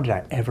 how did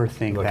I ever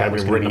think that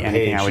was going to be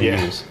anything I would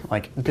use?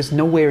 Like, there's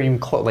nowhere even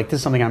close. Like, this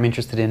is something I'm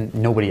interested in.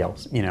 Nobody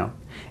else, you know,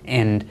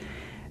 and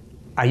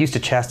I used to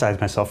chastise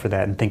myself for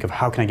that and think of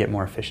how can I get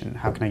more efficient?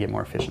 How can I get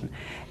more efficient?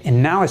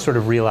 And now I sort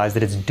of realize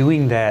that it's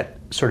doing that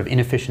sort of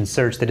inefficient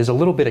search that is a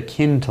little bit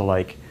akin to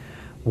like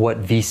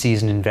what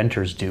VCs and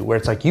inventors do, where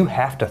it's like you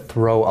have to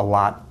throw a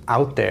lot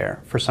out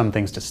there for some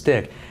things to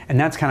stick. And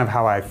that's kind of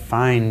how I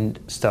find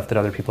stuff that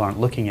other people aren't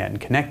looking at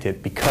and connect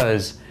it,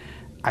 because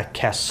I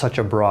cast such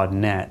a broad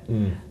net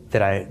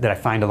that I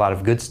find a lot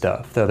of good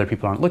stuff that other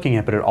people aren't looking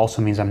at, but it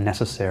also means I'm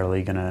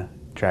necessarily gonna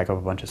drag up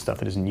a bunch of stuff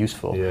that isn't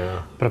useful.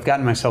 Yeah. But I've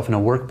gotten myself in a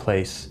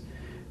workplace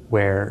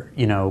where,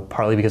 you know,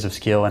 partly because of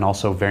skill and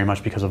also very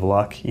much because of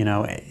luck, you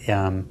know,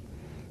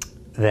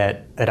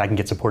 that I can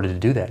get supported to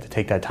do that, to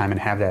take that time and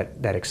have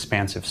that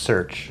expansive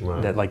search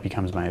that like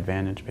becomes my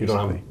advantage, basically. You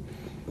don't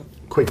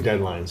have quick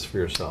deadlines for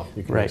yourself.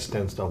 You can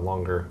extend stuff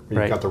longer.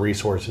 You've got the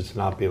resources to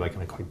not be like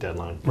in a quick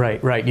deadline.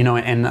 Right. You know,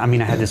 and I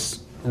mean, I had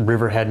this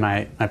Riverhead,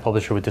 my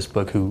publisher with this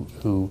book,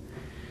 who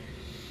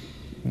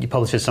he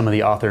publishes some of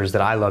the authors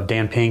that I love.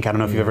 Dan Pink, I don't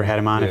know if you've ever had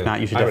him on. If not,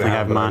 you should definitely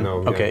have him on.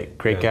 Okay,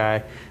 great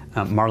guy.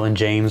 Marlon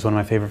James, one of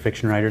my favorite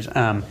fiction writers.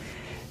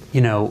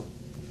 You know,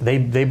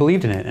 they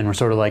believed in it and were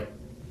sort of like,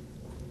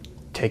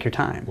 take your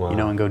time, you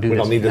know, and go do this. We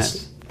don't need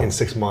this in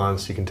 6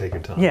 months. You can take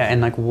your time. Yeah,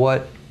 and like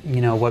what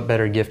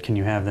better gift can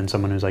you have than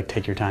someone who's like,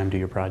 take your time, do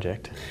your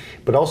project.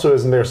 But also,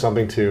 isn't there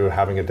something to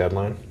having a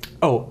deadline?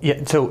 Oh,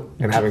 yeah, so...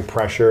 And having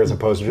pressure as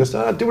opposed to just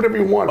do whatever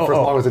you want for as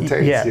long as it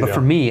takes. Yeah, but for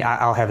me,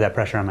 I'll have that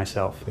pressure on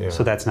myself. Yeah.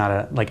 So that's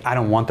not I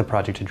don't want the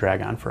project to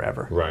drag on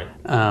forever. Right.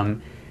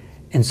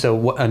 And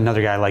so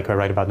another guy like who I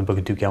write about in the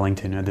book, Duke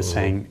Ellington, had this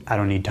saying, I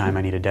don't need time,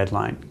 I need a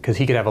deadline. Because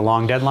he could have a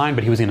long deadline,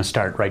 but he was going to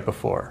start right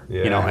before.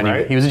 Yeah, you know,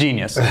 and he was a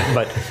genius.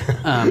 But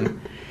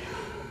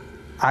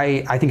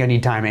I think I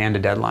need time and a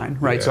deadline,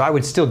 right? Yeah. So I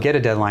would still get a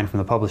deadline from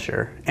the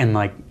publisher, and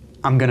like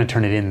I'm gonna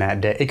turn it in that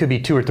day. It could be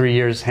 2 or 3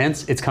 years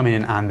hence. It's coming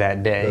in on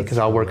that day because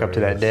I'll work up to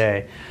that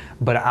day.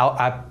 But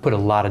I put a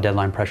lot of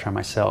deadline pressure on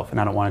myself, and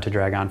I don't want it to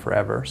drag on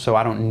forever. So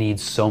I don't need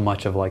so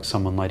much of like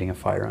someone lighting a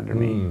fire under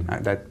me.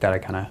 That I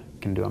kind of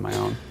can do on my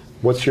own.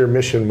 What's your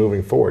mission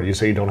moving forward? You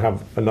say you don't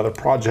have another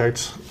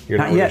project. You're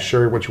not really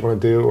sure what you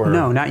want to do, or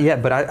no, not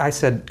yet. But I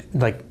said,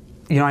 like,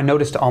 you know, I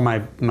noticed all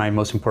my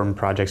most important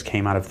projects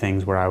came out of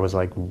things where I was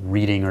like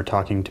reading or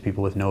talking to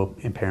people with no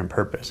apparent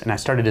purpose, and I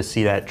started to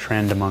see that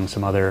trend among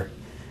some other,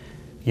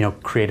 you know,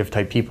 creative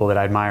type people that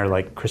I admire,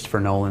 like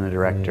Christopher Nolan, the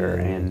director,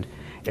 and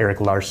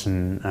Eric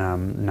Larson,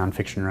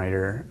 nonfiction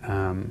writer,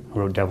 who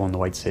wrote Devil in the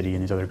White City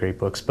and these other great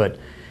books. But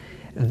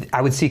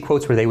I would see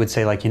quotes where they would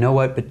say, like, you know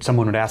what, but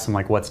someone would ask them,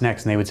 like, what's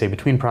next? And they would say,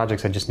 between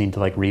projects, I just need to,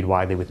 like, read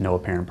widely with no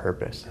apparent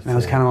purpose. And I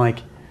was kind of like,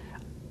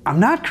 I'm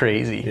not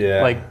crazy.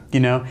 Yeah. Like,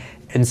 you know?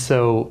 And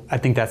so I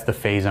think that's the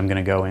phase I'm going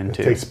to go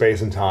into. Take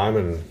space and time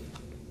and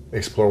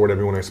explore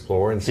whatever you want to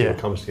explore and see what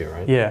comes to you,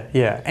 right? Yeah,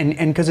 yeah.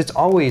 And because it's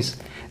always,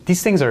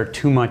 these things are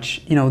too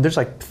much, you know, there's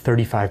like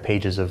 35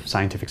 pages of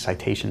scientific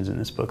citations in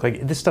this book.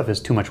 Like, this stuff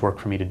is too much work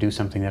for me to do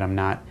something that I'm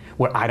not,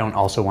 where I don't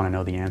also want to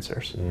know the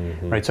answers,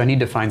 right? So I need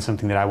to find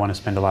something that I want to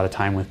spend a lot of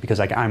time with, because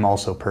like I'm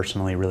also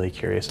personally really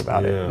curious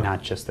about it,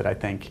 not just that I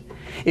think.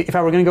 If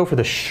I were going to go for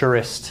the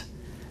surest,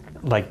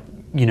 like,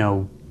 you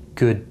know,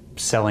 good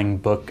selling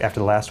book after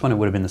the last one, it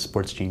would have been the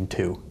Sports Gene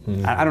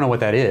 2. I don't know what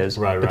that is,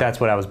 but that's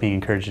what I was being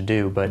encouraged to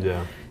do. But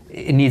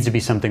it needs to be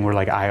something where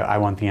like I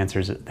want the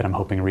answers that I'm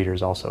hoping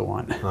readers also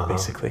want,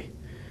 basically.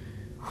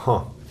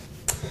 Huh.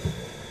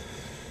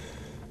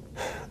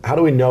 How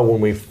do we know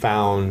when we've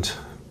found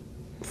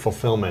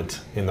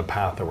fulfillment in the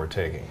path that we're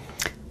taking?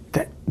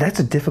 That's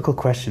a difficult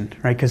question,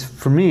 right? Because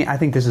for me, I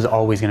think this is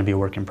always going to be a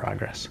work in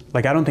progress.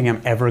 Like, I don't think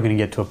I'm ever going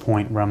to get to a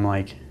point where I'm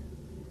like,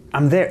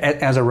 I'm there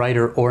as a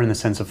writer or in the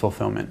sense of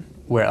fulfillment,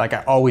 where like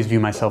I always view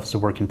myself as a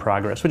work in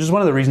progress, which is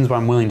one of the reasons why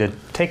I'm willing to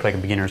take like a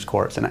beginner's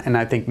course. And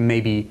I think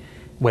maybe,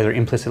 whether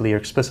implicitly or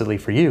explicitly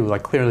for you,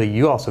 like clearly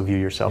you also view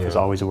yourself as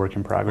always a work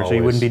in progress, or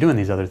you wouldn't be doing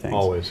these other things.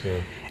 Always, yeah.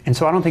 And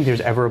so I don't think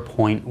there's ever a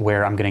point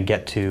where I'm going to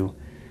get to,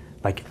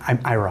 like,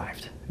 I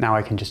arrived. Now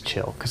I can just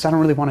chill, because I don't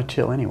really want to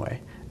chill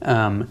anyway.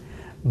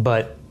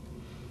 But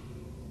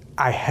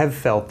I have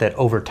felt that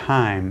over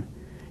time,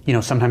 you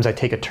know, sometimes I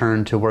take a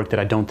turn to work that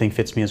I don't think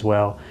fits me as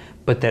well,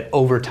 but that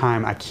over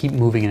time I keep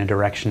moving in a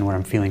direction where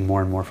I'm feeling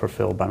more and more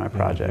fulfilled by my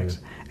projects.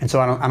 And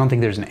so I don't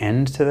think there's an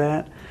end to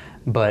that,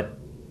 but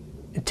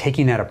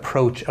taking that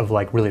approach of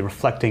like really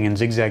reflecting and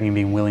zigzagging and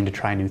being willing to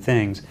try new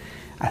things,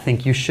 I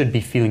think you should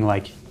be feeling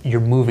like you're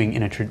moving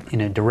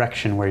in a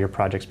direction where your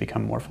projects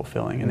become more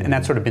fulfilling. And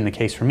that's sort of been the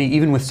case for me,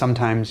 even with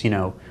sometimes, you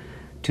know,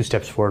 2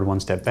 steps forward, 1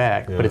 step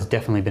back, but it's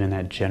definitely been in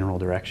that general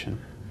direction.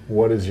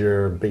 What is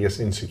your biggest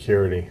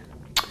insecurity?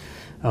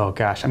 Oh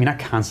gosh, I mean, I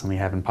constantly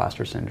have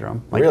imposter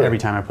syndrome. Like Really? every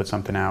time I put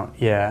something out,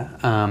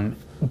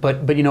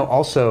 but you know,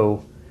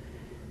 also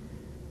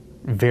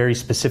very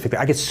specifically,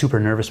 I get super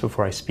nervous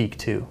before I speak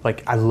too.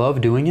 Like, I love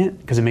doing it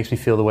because it makes me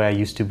feel the way I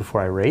used to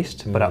before I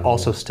raced, but I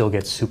also still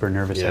get super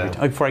nervous every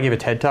time. Like before I gave a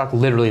TED Talk,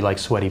 literally like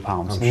sweaty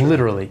palms,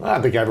 literally. Well,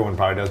 I think everyone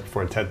probably does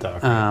before a TED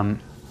Talk.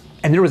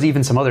 And there was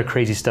even some other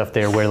crazy stuff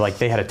there where like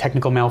they had a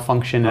technical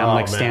malfunction and I'm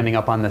like standing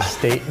up on the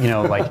stage, you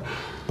know, like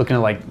looking at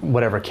like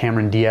whatever,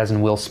 Cameron Diaz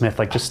and Will Smith,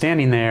 like just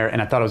standing there,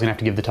 and I thought I was gonna have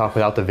to give the talk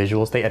without the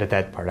visuals. They edit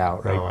that part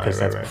out, right? Because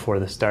that's before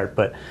the start.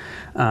 But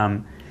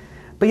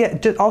yeah,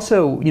 just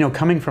also, you know,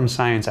 coming from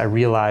science, I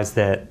realized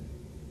that,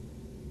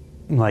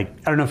 like,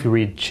 I don't know if you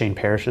read Shane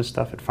Parrish's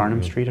stuff at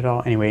Farnham Street at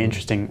all. Anyway,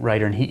 interesting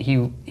writer, and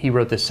he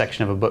wrote this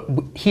section of a book.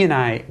 He and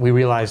I, we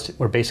realized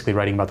we're basically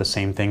writing about the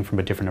same thing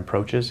from different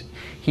approaches.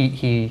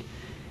 He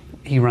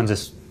runs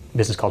this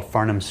business called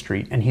Farnham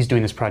Street, and he's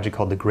doing this project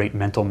called The Great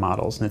Mental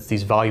Models, and it's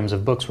these volumes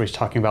of books where he's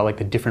talking about like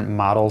the different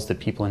models that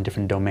people in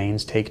different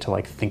domains take to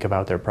like think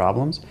about their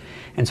problems.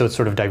 And so it's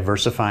sort of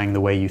diversifying the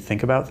way you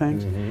think about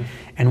things.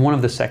 And one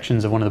of the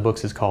sections of one of the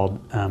books is called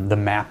The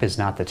Map is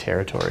Not the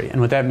Territory. And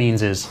what that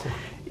means is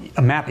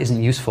a map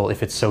isn't useful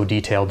if it's so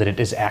detailed that it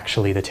is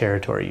actually the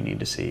territory you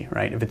need to see,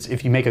 right?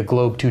 If you make a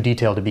globe too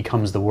detailed, it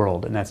becomes the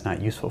world, and that's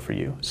not useful for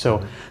you.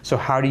 So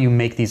how do you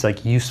make these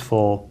like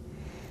useful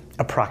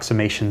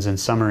approximations and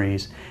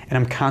summaries? And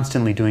I'm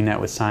constantly doing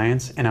that with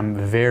science, and I'm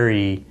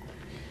very,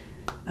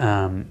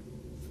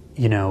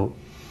 you know,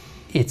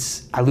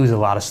 I lose a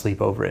lot of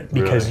sleep over it,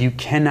 because you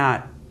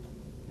cannot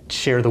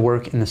share the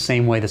work in the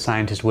same way the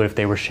scientist would if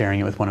they were sharing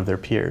it with one of their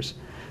peers.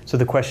 So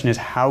the question is,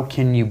 how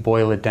can you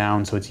boil it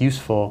down so it's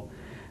useful,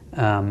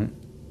 and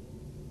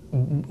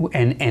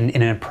in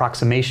an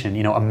approximation,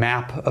 you know, a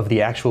map of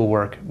the actual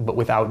work, but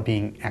without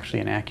being actually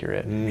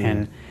inaccurate.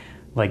 And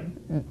like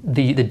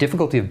the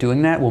difficulty of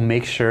doing that will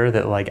make sure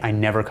that like I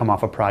never come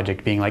off a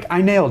project being like,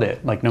 I nailed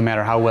it, like no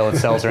matter how well it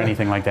sells or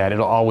anything like that.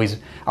 I'll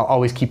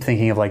always keep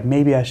thinking of like,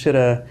 maybe I should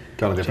have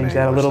changed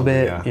that a little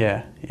bit.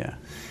 Yeah.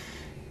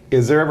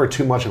 Is there ever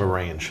too much of a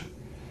range?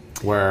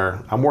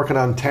 where I'm working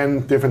on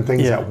 10 different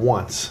things at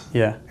once,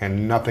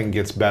 and nothing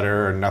gets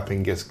better or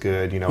nothing gets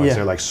good. Is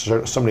there like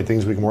so many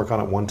things we can work on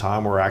at one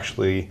time where we're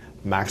actually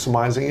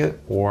maximizing it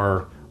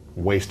or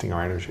wasting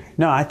our energy?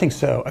 No, I think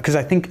so, because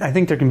I think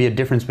there can be a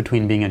difference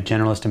between being a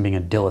generalist and being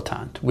a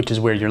dilettante, which is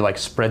where you're like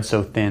spread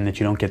so thin that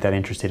you don't get that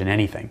interested in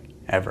anything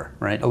ever,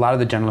 right? A lot of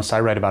the generalists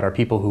I write about are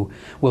people who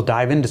will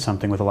dive into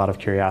something with a lot of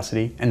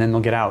curiosity, and then they'll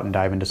get out and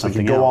dive into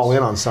something else. Go all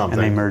in on something,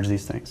 and they merge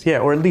these things. Yeah,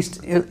 or at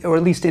least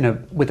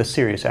with a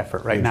serious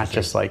effort, right? Not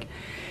just like,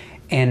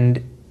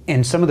 and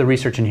some of the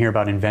research in here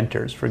about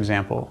inventors, for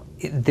example,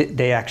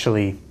 they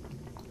actually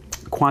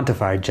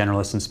quantify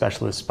generalists and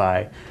specialists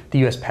by the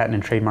U.S. Patent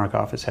and Trademark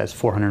Office has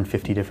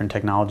 450 different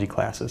technology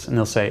classes, and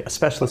they'll say a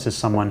specialist is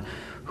someone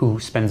who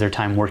spends their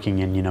time working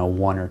in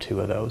one or two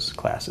of those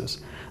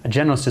classes. A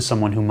generalist is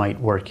someone who might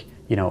work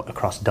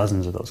across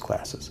dozens of those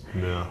classes.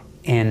 Yeah.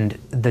 And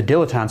the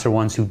dilettantes are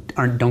ones who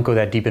don't go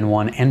that deep in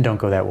one and don't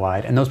go that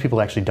wide, and those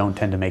people actually don't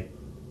tend to make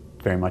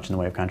very much in the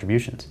way of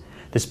contributions.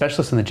 The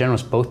specialists and the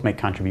generalists both make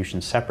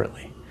contributions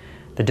separately.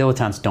 The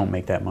dilettantes don't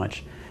make that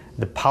much.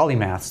 The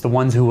polymaths, the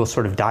ones who will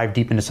sort of dive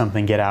deep into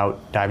something, get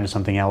out, dive into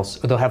something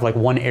else, or they'll have like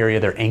one area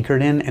they're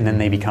anchored in and then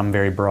they become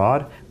very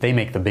broad, they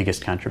make the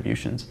biggest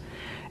contributions.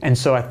 And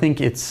so I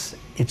think it's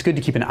good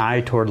to keep an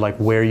eye toward like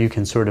where you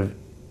can sort of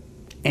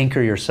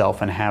anchor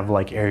yourself and have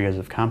like areas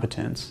of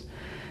competence.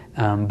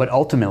 But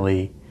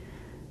ultimately,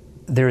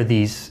 there are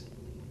these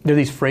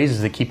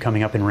phrases that keep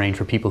coming up in range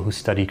for people who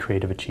study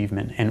creative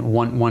achievement. And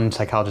one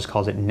psychologist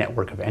calls it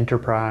network of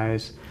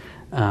enterprise.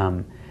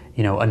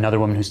 Another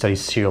woman who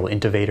studies serial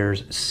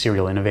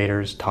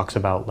innovators talks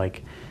about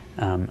like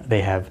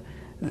they have,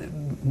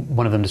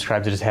 one of them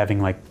describes it as having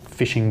like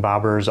fishing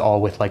bobbers all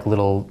with like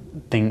little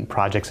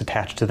projects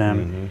attached to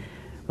them. Mm-hmm.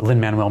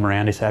 Lin-Manuel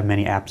Miranda said, I have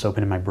many apps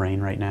open in my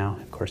brain right now.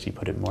 Of course, he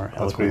put it more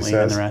eloquently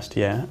than the rest.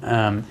 Yeah.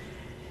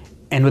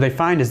 And what they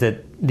find is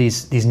that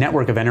these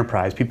network of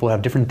enterprise, people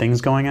have different things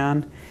going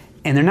on,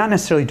 and they're not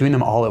necessarily doing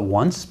them all at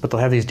once, but they'll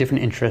have these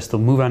different interests. They'll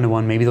move on to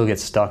one, maybe they'll get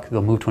stuck,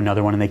 they'll move to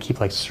another one, and they keep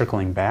like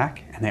circling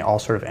back, and they all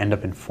sort of end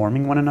up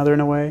informing one another in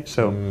a way.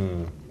 So,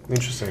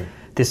 interesting.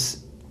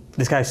 This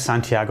guy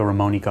Santiago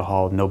Ramon y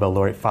Cajal, Nobel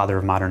laureate, father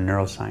of modern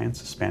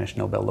neuroscience, a Spanish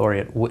Nobel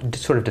laureate,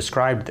 sort of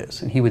described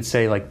this, and he would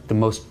say like the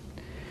most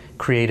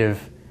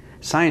creative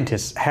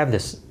scientists have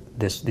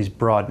these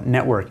broad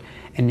network,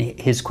 and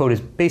his quote is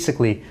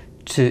basically,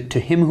 to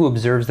him who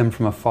observes them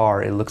from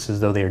afar, it looks as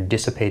though they are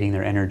dissipating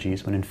their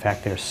energies when in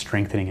fact they're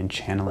strengthening and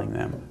channeling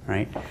them,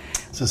 right?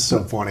 This is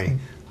so funny.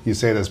 You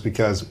say this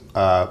because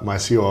my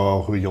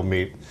COO, who you'll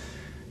meet,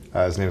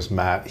 his name is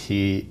Matt,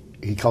 he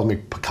called me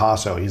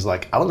Picasso. He's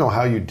like, I don't know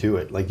how you do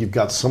it. Like, you've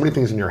got so many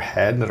things in your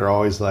head that are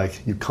always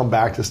like, you come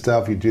back to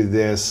stuff, you do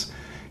this.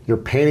 Your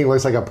painting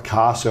looks like a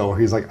Picasso.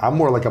 He's like, I'm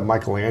more like a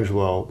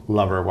Michelangelo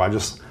lover, where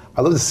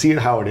I love to see it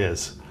how it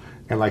is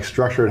and like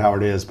structure it how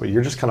it is, but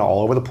you're just kind of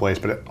all over the place,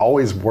 but it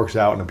always works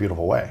out in a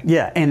beautiful way.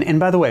 Yeah, and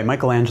by the way,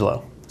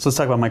 Michelangelo. So let's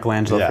talk about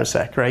Michelangelo for a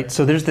sec, right?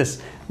 So there's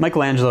this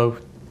Michelangelo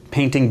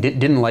painting,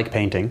 didn't like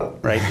painting,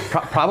 right?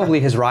 Probably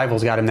his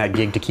rivals got him that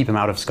gig to keep him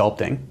out of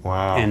sculpting.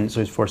 Wow. And so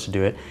he was forced to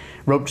do it.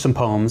 Wrote some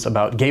poems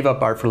gave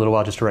up art for a little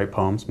while just to write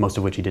poems, most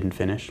of which he didn't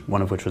finish,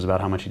 one of which was about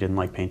how much he didn't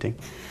like painting.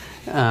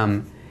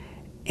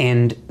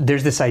 And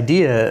there's this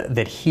idea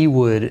that he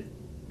would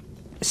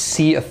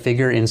see a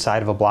figure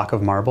inside of a block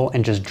of marble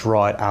and just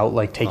draw it out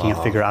like taking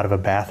a figure out of a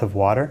bath of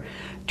water.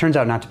 Turns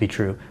out not to be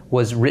true.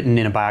 Was written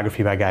in a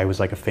biography by a guy who was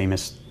like a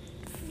famous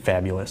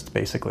fabulist,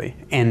 basically.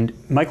 And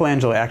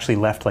Michelangelo actually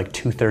left like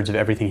 2/3 of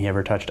everything he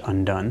ever touched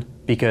undone,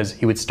 because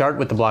he would start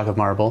with the block of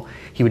marble,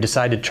 he would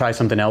decide to try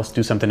something else,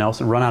 do something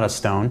else, and run out of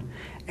stone,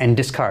 and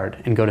discard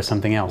and go to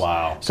something else.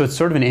 Wow. So it's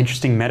sort of an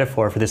interesting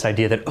metaphor for this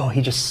idea that,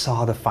 he just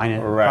saw the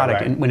final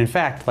product, and when in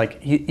fact,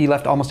 like, he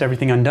left almost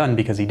everything undone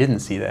because he didn't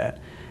see that.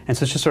 And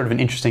so it's just sort of an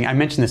interesting, I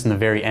mentioned this in the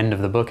very end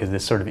of the book, as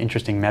this sort of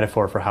interesting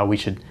metaphor for how we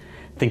should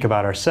think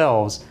about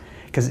ourselves,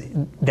 because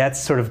that's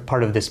sort of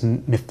part of this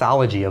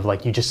mythology of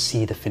like, you just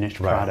see the finished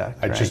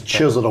product. I just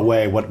chiseled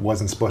away what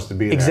wasn't supposed to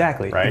be there.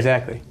 Exactly, right?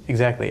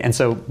 exactly. And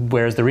so,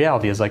 whereas the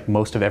reality is like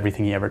most of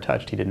everything he ever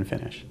touched, he didn't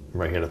finish.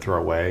 Right, he had to throw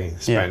away,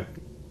 spent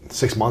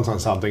 6 months on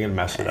something and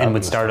messed it up. And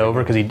would start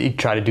over because he'd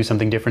try to do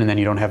something different, and then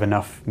you don't have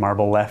enough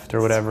marble left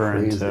or whatever.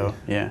 That's crazy. And so,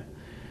 yeah.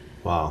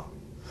 Wow.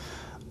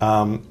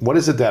 What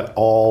is it that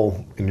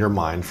all, in your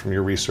mind, from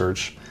your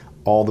research,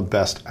 all the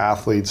best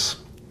athletes,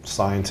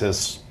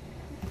 scientists,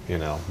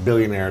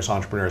 billionaires,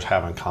 entrepreneurs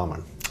have in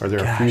common? Are there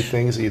a few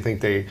things that you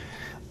think they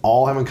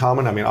all have in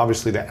common? I mean,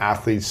 obviously the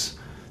athletes,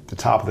 the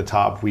top of the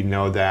top, we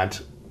know that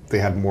they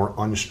had more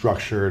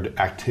unstructured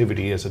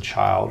activity as a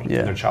child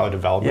in their childhood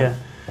development.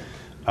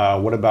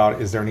 What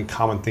about, is there any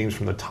common themes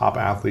from the top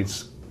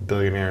athletes,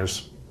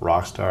 billionaires,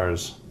 rock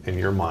stars, in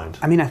your mind?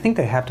 I mean, I think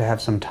they have to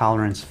have some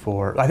tolerance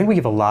I think we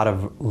give a lot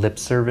of lip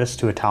service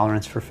to a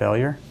tolerance for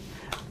failure,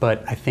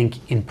 but I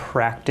think in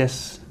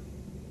practice,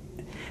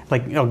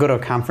 like, I'll go to a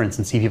conference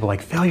and see people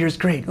like, failure is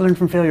great, learn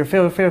from failure,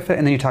 fail, and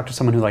then you talk to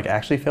someone who like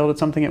actually failed at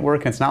something at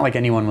work, and it's not like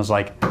anyone was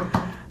like,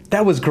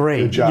 That was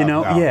great. Good job. You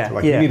know, No. yeah,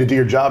 Like, yeah. you need to do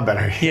your job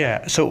better.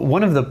 Yeah. So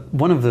one of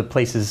the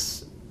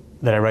places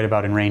that I write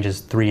about in Range is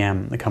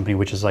 3M, the company,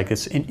 which is like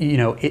this. You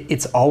know,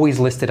 it's always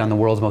listed on the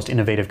world's most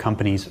innovative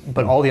companies,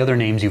 but all the other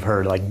names you've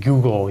heard, like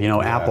Google, you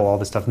know, Apple, all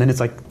this stuff. And then it's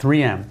like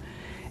 3M,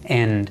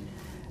 and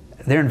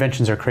their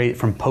inventions are crazy,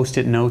 from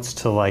Post-it notes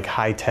to like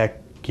high tech,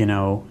 you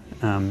know,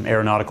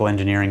 aeronautical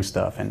engineering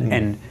stuff.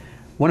 And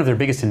one of their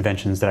biggest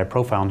inventions that I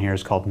profile in here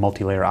is called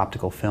multi-layer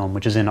optical film,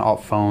 which is in all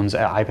phones,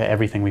 iPad,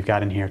 everything we've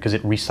got in here, because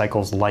it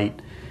recycles light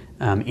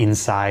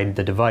inside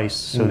the device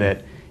so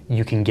that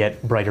you can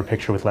get brighter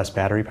picture with less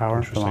battery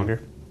power for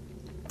longer.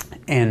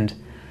 And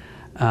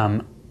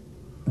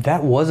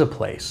that was a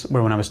place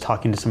where, when I was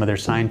talking to some of their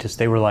scientists,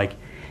 they were like,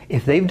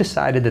 if they've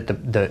decided that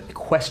the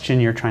question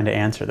you're trying to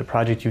answer, the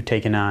project you've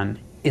taken on,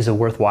 is a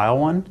worthwhile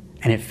one,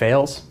 and it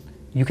fails,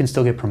 you can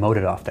still get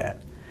promoted off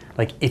that.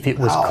 Like, if it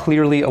was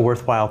clearly a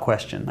worthwhile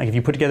question, like if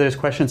you put together this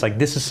question, it's like,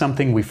 this is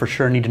something we for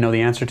sure need to know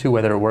the answer to,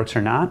 whether it works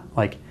or not,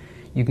 like,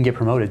 you can get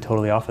promoted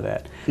totally off of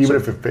that. Even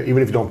if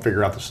you don't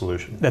figure out the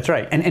solution. That's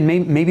right. And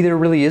maybe there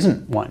really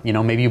isn't one. You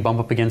know, maybe you bump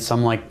up against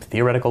some like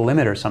theoretical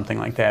limit or something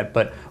like that.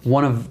 But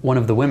one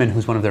of the women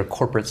who's one of their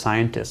corporate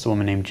scientists, a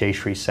woman named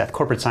Jayshree Seth.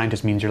 Corporate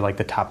scientist means you're like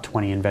the top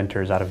 20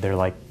 inventors out of their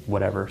like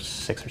whatever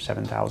 6,000 or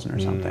 7,000 or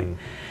something.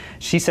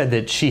 She said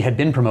that she had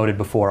been promoted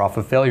before off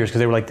of failures because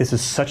they were like, this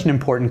is such an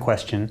important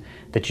question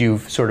that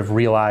you've sort of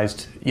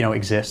realized, you know,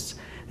 exists,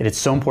 that it's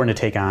so important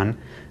to take on.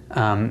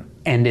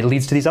 And it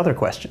leads to these other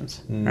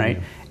questions,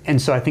 right?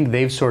 And so I think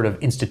they've sort of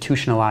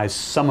institutionalized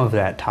some of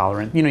that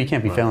tolerance. You know, you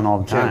can't be failing all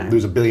the time. You can't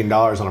lose $1 billion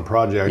on a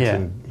project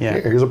and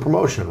here's a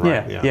promotion,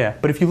 right? Yeah.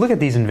 But if you look at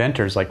these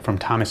inventors, like from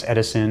Thomas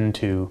Edison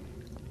to,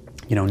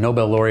 you know,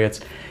 Nobel laureates,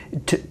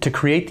 to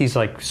create these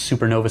like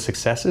supernova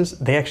successes,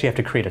 they actually have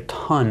to create a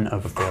ton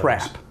of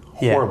crap.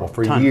 Horrible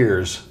for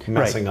years,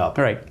 messing up.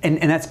 Right. And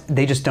that's,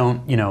 they just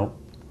don't, you know,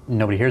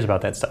 nobody hears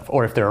about that stuff.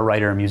 Or if they're a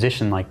writer or a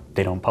musician, like,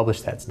 they don't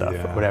publish that stuff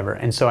or whatever.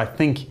 And so I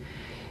think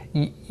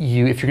if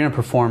you're going to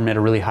perform at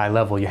a really high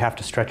level, you have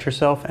to stretch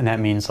yourself, and that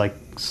means like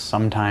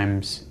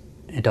sometimes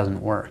it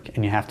doesn't work,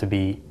 and you have to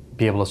be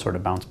able to sort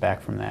of bounce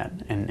back from that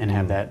and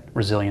have that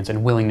resilience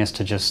and willingness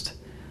to just,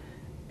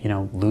 you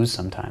know, lose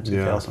sometimes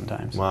and fail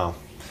sometimes. Wow.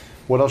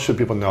 What else should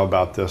people know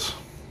about this,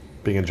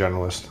 being a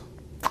generalist?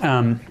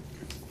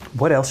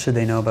 What else should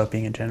they know about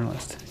being a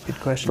generalist? Good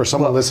question. For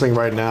someone listening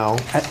right now,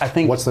 I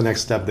think, what's the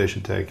next step they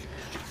should take?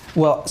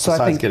 Well, so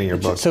besides I think getting your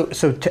book.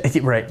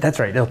 Right, that's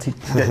right.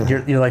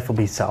 Your life will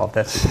be solved.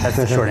 That's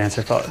the short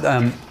answer.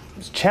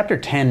 Chapter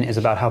 10 is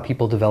about how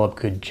people develop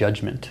good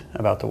judgment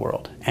about the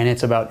world, and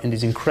it's about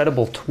this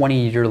incredible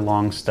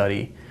 20-year-long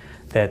study.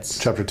 That's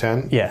Chapter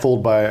 10. Yeah.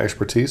 Fooled by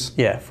expertise.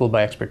 Yeah, fooled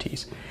by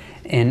expertise.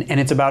 And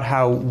it's about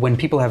how when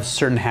people have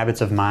certain habits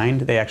of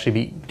mind, they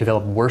actually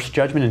develop worse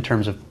judgment in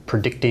terms of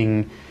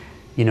predicting,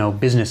 you know,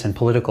 business and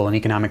political and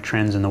economic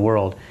trends in the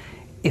world.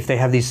 If they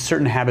have these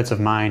certain habits of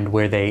mind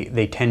where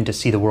they tend to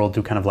see the world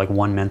through kind of like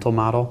one mental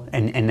model,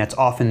 and that's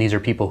often, these are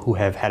people who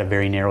have had a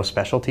very narrow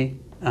specialty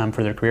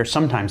for their career.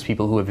 Sometimes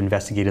people who have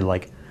investigated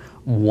like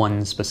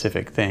one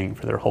specific thing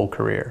for their whole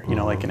career, you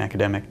know, like an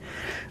academic.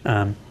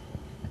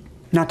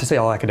 Not to say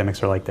all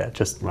academics are like that,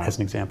 just as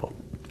an example.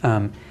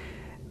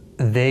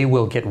 They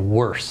will get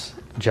worse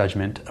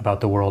judgment about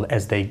the world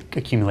as they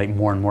accumulate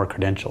more and more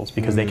credentials,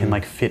 because they can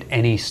like fit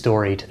any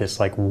story to this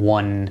like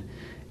one,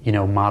 you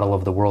know, model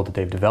of the world that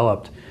they've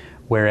developed.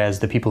 Whereas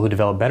the people who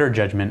develop better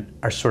judgment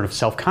are sort of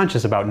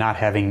self-conscious about not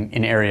having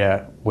an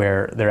area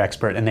where they're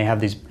expert, and they have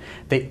these,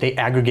 they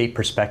aggregate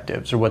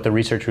perspectives. Or what the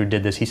researcher who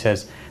did this, he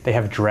says they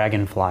have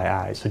dragonfly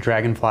eyes. So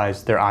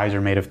dragonflies, their eyes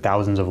are made of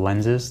thousands of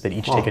lenses that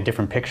each take a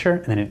different picture,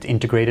 and then it's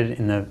integrated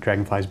in the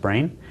dragonfly's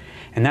brain.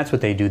 And that's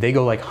what they do. They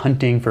go like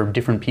hunting for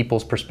different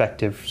people's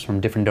perspectives from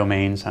different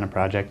domains on a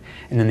project,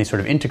 and then they sort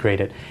of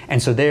integrate it.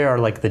 And so they are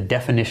like the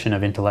definition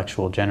of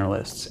intellectual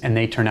generalists, and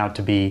they turn out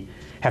to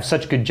have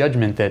such good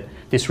judgment that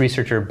this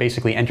researcher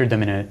basically entered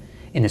them in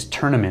this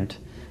tournament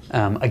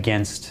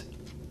against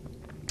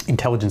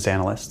intelligence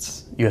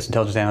analysts, U.S.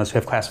 intelligence analysts who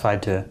have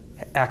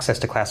access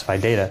to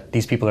classified data.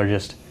 These people are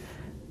just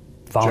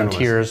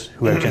volunteers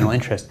who have general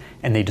interest,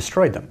 and they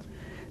destroyed them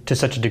to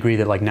such a degree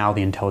that like now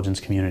the intelligence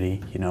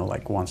community, you know,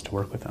 like wants to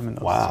work with them and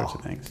those sorts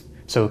of things.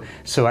 So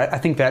I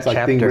think that it's like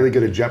chapter, being really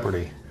good at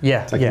Jeopardy.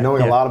 Yeah, it's like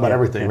knowing a lot about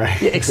everything,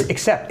 right? Yeah,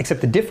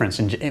 except the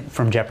difference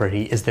from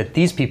Jeopardy is that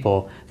these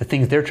people, the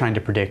things they're trying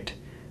to predict,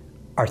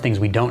 are things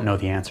we don't know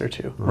the answer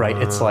to, right?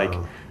 It's like,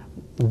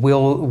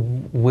 will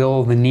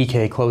the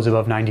Nikkei close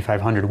above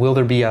 9,500? Will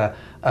there be a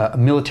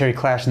military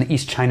clash in the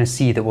East China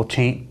Sea that will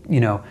change,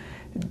 you know,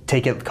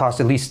 cost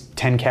at least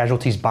 10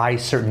 casualties by a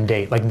certain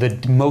date? Like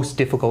the most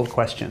difficult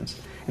questions.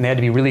 And they had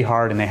to be really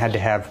hard, and they had to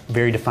have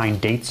very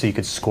defined dates so you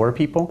could score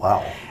people.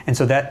 Wow. And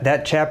so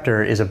that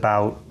chapter is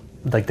about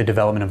like the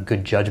development of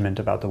good judgment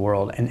about the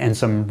world, and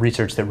some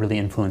research that really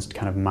influenced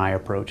kind of my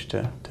approach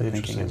to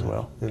thinking as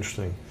well.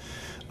 Interesting.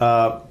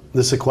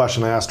 This is a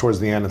question I asked towards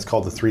the end. It's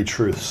called the 3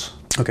 truths.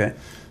 Okay.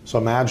 So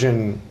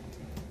imagine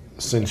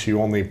since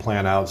you only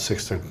plan out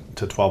 6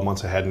 to 12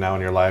 months ahead now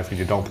in your life, and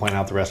you don't plan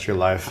out the rest of your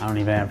life.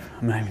 I'm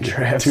not even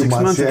sure I have 2 6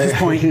 months at this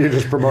point. You're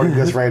just promoting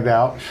this right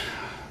now.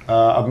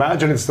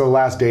 Imagine it's the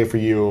last day for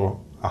you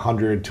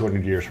 100,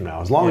 200 years from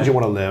now. As long as you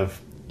want to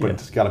live, but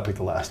it's got to pick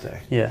the last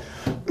day. Yeah.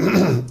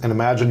 And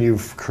imagine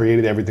you've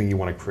created everything you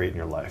want to create in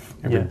your life.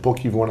 Every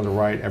book you've wanted to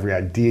write, every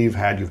idea you've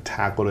had, you've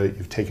tackled it,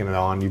 you've taken it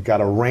on. You've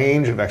got a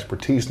range of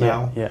expertise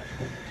now. Yeah.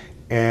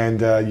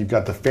 And you've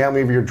got the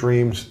family of your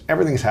dreams.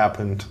 Everything's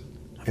happened.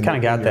 I've kind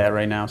of got that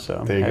right now,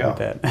 so there you go.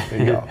 That. There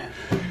you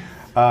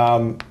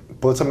go.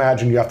 But let's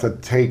imagine you have to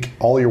take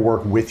all your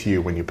work with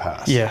you when you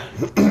pass. Yeah.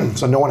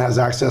 So no one has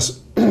access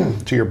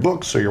to your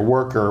books or your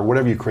work or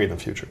whatever you create in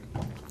the future.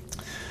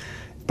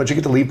 But you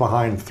get to leave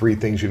behind 3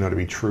 things you know to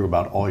be true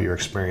about all your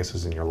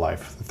experiences in your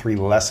life. The 3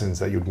 lessons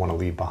that you'd want to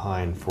leave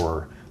behind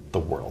for the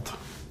world.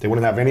 They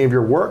wouldn't have any of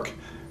your work,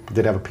 but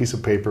they'd have a piece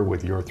of paper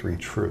with your 3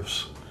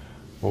 truths.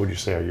 What would you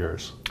say are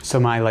yours? So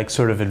my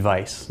sort of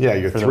advice. Yeah,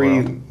 your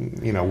 3,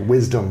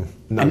 wisdom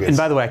nuggets. And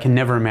by the way, I can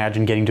never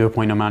imagine getting to a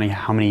point, no matter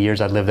how many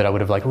years I'd lived, that I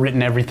would have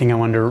written everything I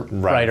wanted to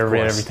write or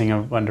read everything I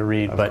wanted to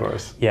read. Of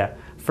course. Yeah,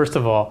 first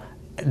of all,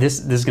 this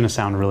is going to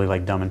sound really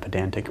dumb and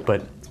pedantic,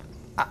 but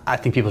I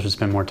think people should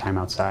spend more time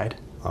outside.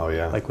 Oh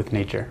yeah. Like with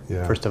nature.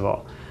 Yeah. First of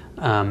all,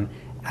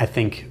 I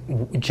think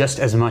just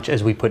as much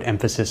as we put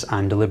emphasis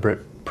on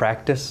deliberate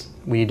practice,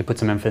 we need to put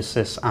some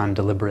emphasis on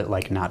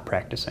deliberate not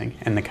practicing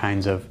and the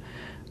kinds of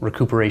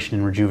recuperation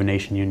and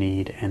rejuvenation you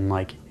need, and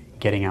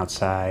getting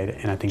outside,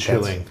 and I think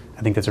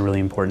that's a really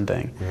important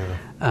thing.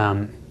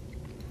 Yeah.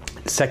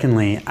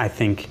 Secondly, I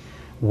think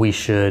we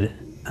should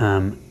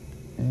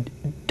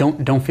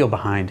don't feel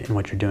behind in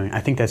what you're doing. I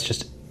think that's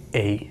just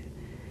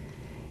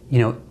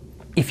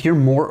if you're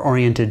more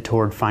oriented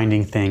toward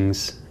finding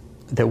things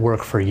that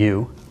work for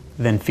you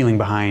than feeling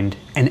behind,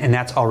 and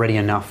that's already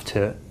enough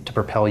to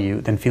propel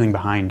you, then feeling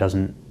behind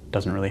doesn't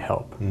really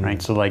help,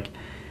 right? So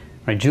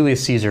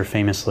Julius Caesar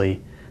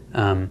famously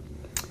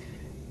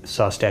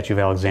saw a statue of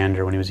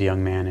Alexander when he was a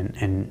young man,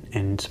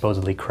 and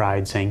supposedly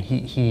cried, saying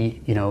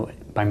he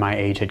by my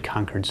age had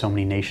conquered so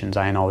many nations,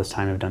 I in all this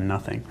time have done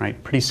nothing,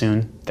 right? Pretty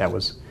soon that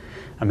was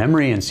a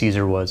memory, and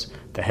Caesar was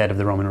the head of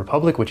the Roman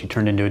Republic, which he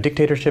turned into a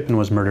dictatorship and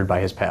was murdered by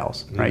his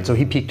pals, right? So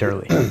he peaked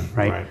early,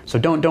 right? So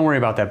don't worry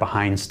about that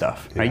behind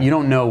stuff, right? You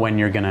don't know when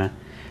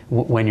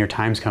when your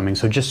time's coming,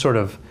 so just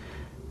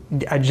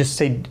I just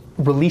say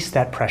release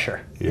that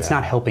pressure. Yeah. It's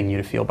not helping you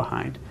to feel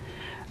behind.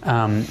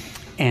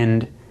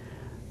 And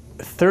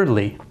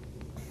thirdly,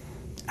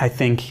 I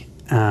think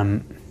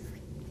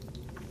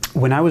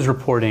when I was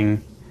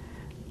reporting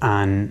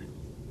on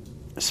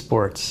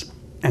sports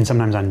and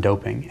sometimes on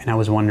doping, and I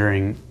was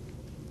wondering,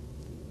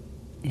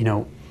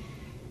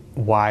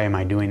 why am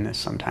I doing this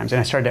sometimes? And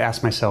I started to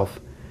ask myself,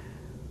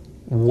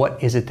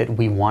 what is it that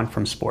we want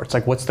from sports?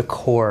 What's the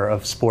core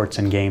of sports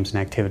and games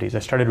and activities? I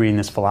started reading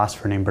this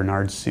philosopher named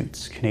Bernard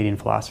Suits, Canadian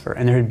philosopher,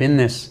 and there had been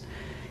this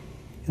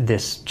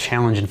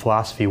challenge in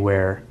philosophy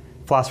where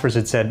philosophers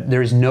had said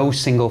there is no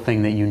single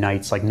thing that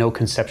unites, no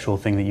conceptual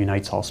thing that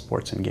unites all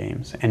sports and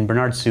games. And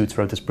Bernard Suits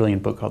wrote this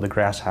brilliant book called The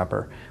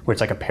Grasshopper, where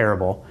it's like a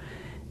parable.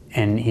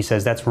 And he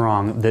says that's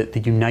wrong.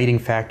 The uniting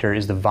factor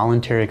is the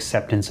voluntary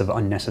acceptance of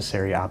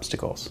unnecessary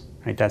obstacles.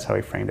 Right? That's how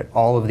he framed it.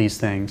 All of these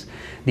things,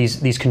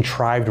 these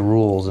contrived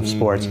rules of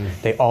sports,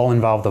 they all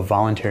involve the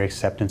voluntary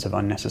acceptance of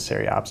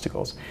unnecessary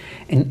obstacles.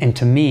 And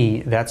to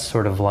me, that's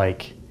sort of I'm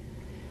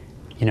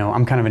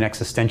kind of an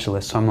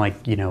existentialist, so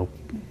I'm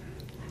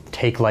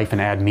take life and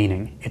add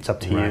meaning. It's up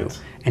to you.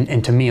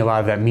 And to me, a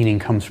lot of that meaning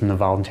comes from the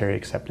voluntary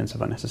acceptance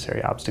of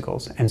unnecessary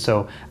obstacles. And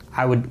so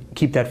I would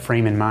keep that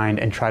frame in mind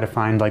and try to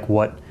find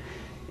what,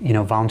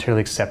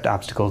 voluntarily accept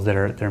obstacles that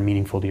are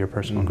meaningful to your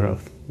personal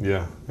growth.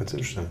 Yeah, that's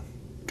interesting.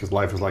 Because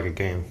life is like a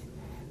game.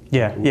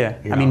 Yeah.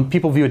 I mean,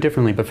 people view it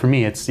differently, but for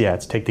me, it's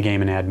take the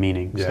game and add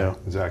meaning. Yeah, so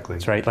exactly.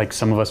 That's right.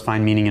 Some of us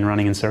find meaning in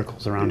running in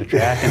circles around a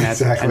track, and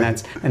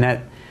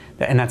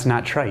that's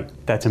not trite.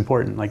 That's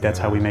important. That's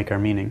how we make our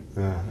meaning.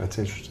 Yeah, that's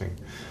interesting.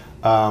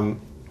 I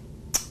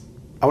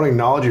want to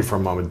acknowledge you for a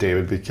moment,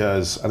 David,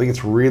 because I think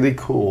it's really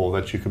cool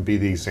that you could be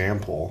the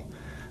example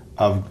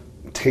of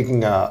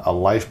taking a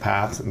life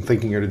path and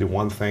thinking you're to do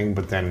one thing,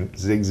 but then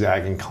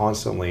zigzagging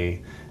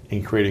constantly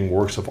in creating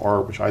works of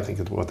art, which I think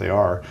is what they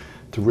are,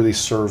 to really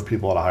serve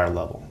people at a higher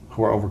level,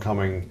 who are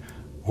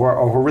who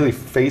are really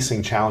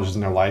facing challenges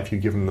in their life. You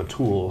give them the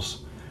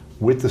tools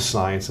with the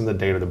science and the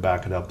data to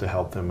back it up to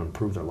help them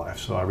improve their life.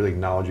 So I really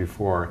acknowledge you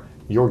for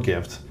your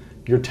gift,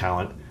 your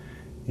talent,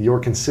 your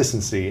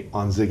consistency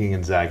on zigging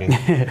and zagging.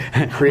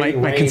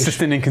 my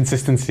consistent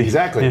inconsistency.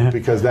 Exactly,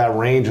 because that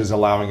range is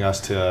allowing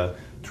us to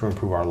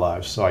improve our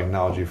lives. So I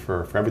acknowledge you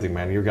for everything,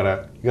 man. You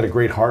got a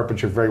great heart,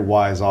 but you're very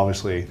wise,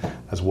 obviously,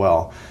 as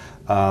well.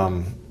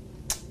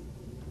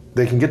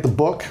 They can get the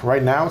book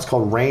right now. It's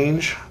called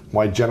Range,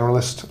 Why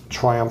Generalists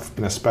Triumph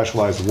in a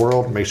Specialized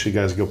World. Make sure you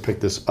guys go pick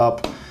this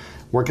up.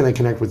 Where can they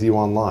connect with you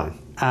online?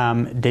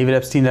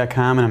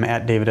 DavidEpstein.com, and I'm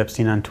at David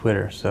Epstein on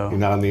Twitter. So you're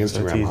not on the Instagram,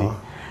 so it's easy. huh?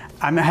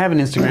 I have an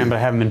Instagram, but I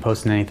haven't been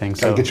posting anything.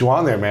 So Gotta get you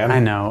on there, man. I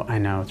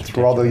know. It's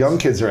where all the young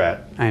kids are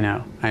at. I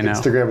know.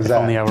 Instagram is if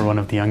that. only I were one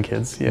of the young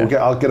kids. Yeah.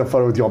 I'll get a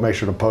photo with you. I'll make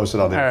sure to post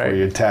it on there for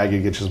you, tag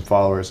you, get you some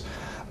followers.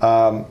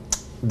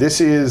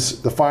 This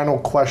is the final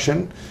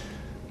question.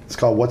 It's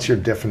called, what's your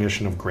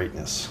definition of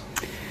greatness?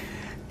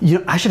 You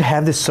know, I should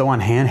have this so on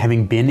hand,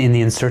 having been in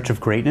the In Search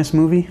of Greatness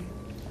movie,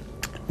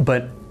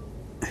 but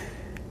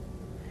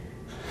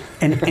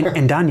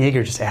and Don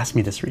Yeager just asked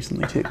me this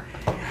recently too.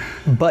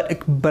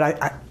 But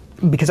I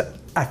because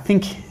I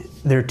think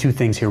there are two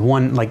things here.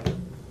 One, like,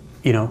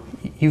 you know,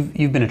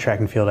 you've been a track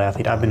and field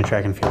athlete. I've been a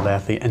track and field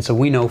athlete, and so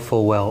we know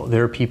full well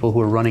there are people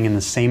who are running in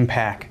the same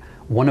pack,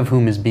 one of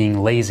whom is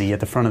being lazy at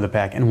the front of the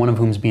pack, and one of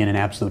whom is being an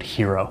absolute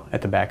hero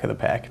at the back of the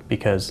pack,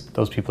 because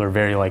those people are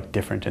very like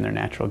different in their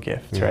natural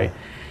gifts, right?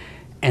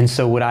 And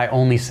so would I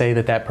only say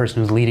that person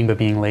who's leading but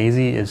being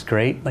lazy is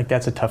great? Like,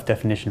 that's a tough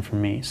definition for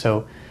me.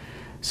 So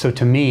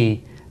to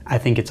me, I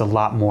think it's a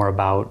lot more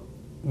about,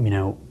 you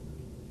know,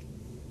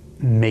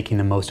 making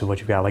the most of what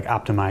you've got, like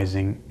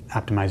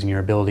optimizing your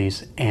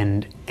abilities.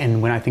 And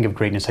when I think of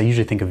greatness, I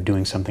usually think of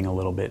doing something a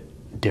little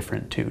bit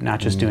different too, not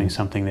just doing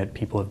something that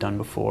people have done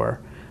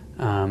before,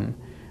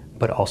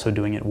 but also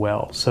doing it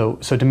well. So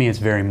to me, it's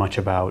very much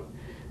about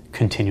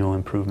continual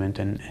improvement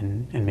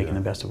and making the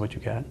best of what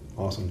you got.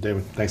 Awesome.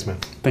 David, thanks, man.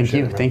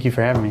 Thank you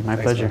for having me. My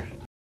pleasure. Man.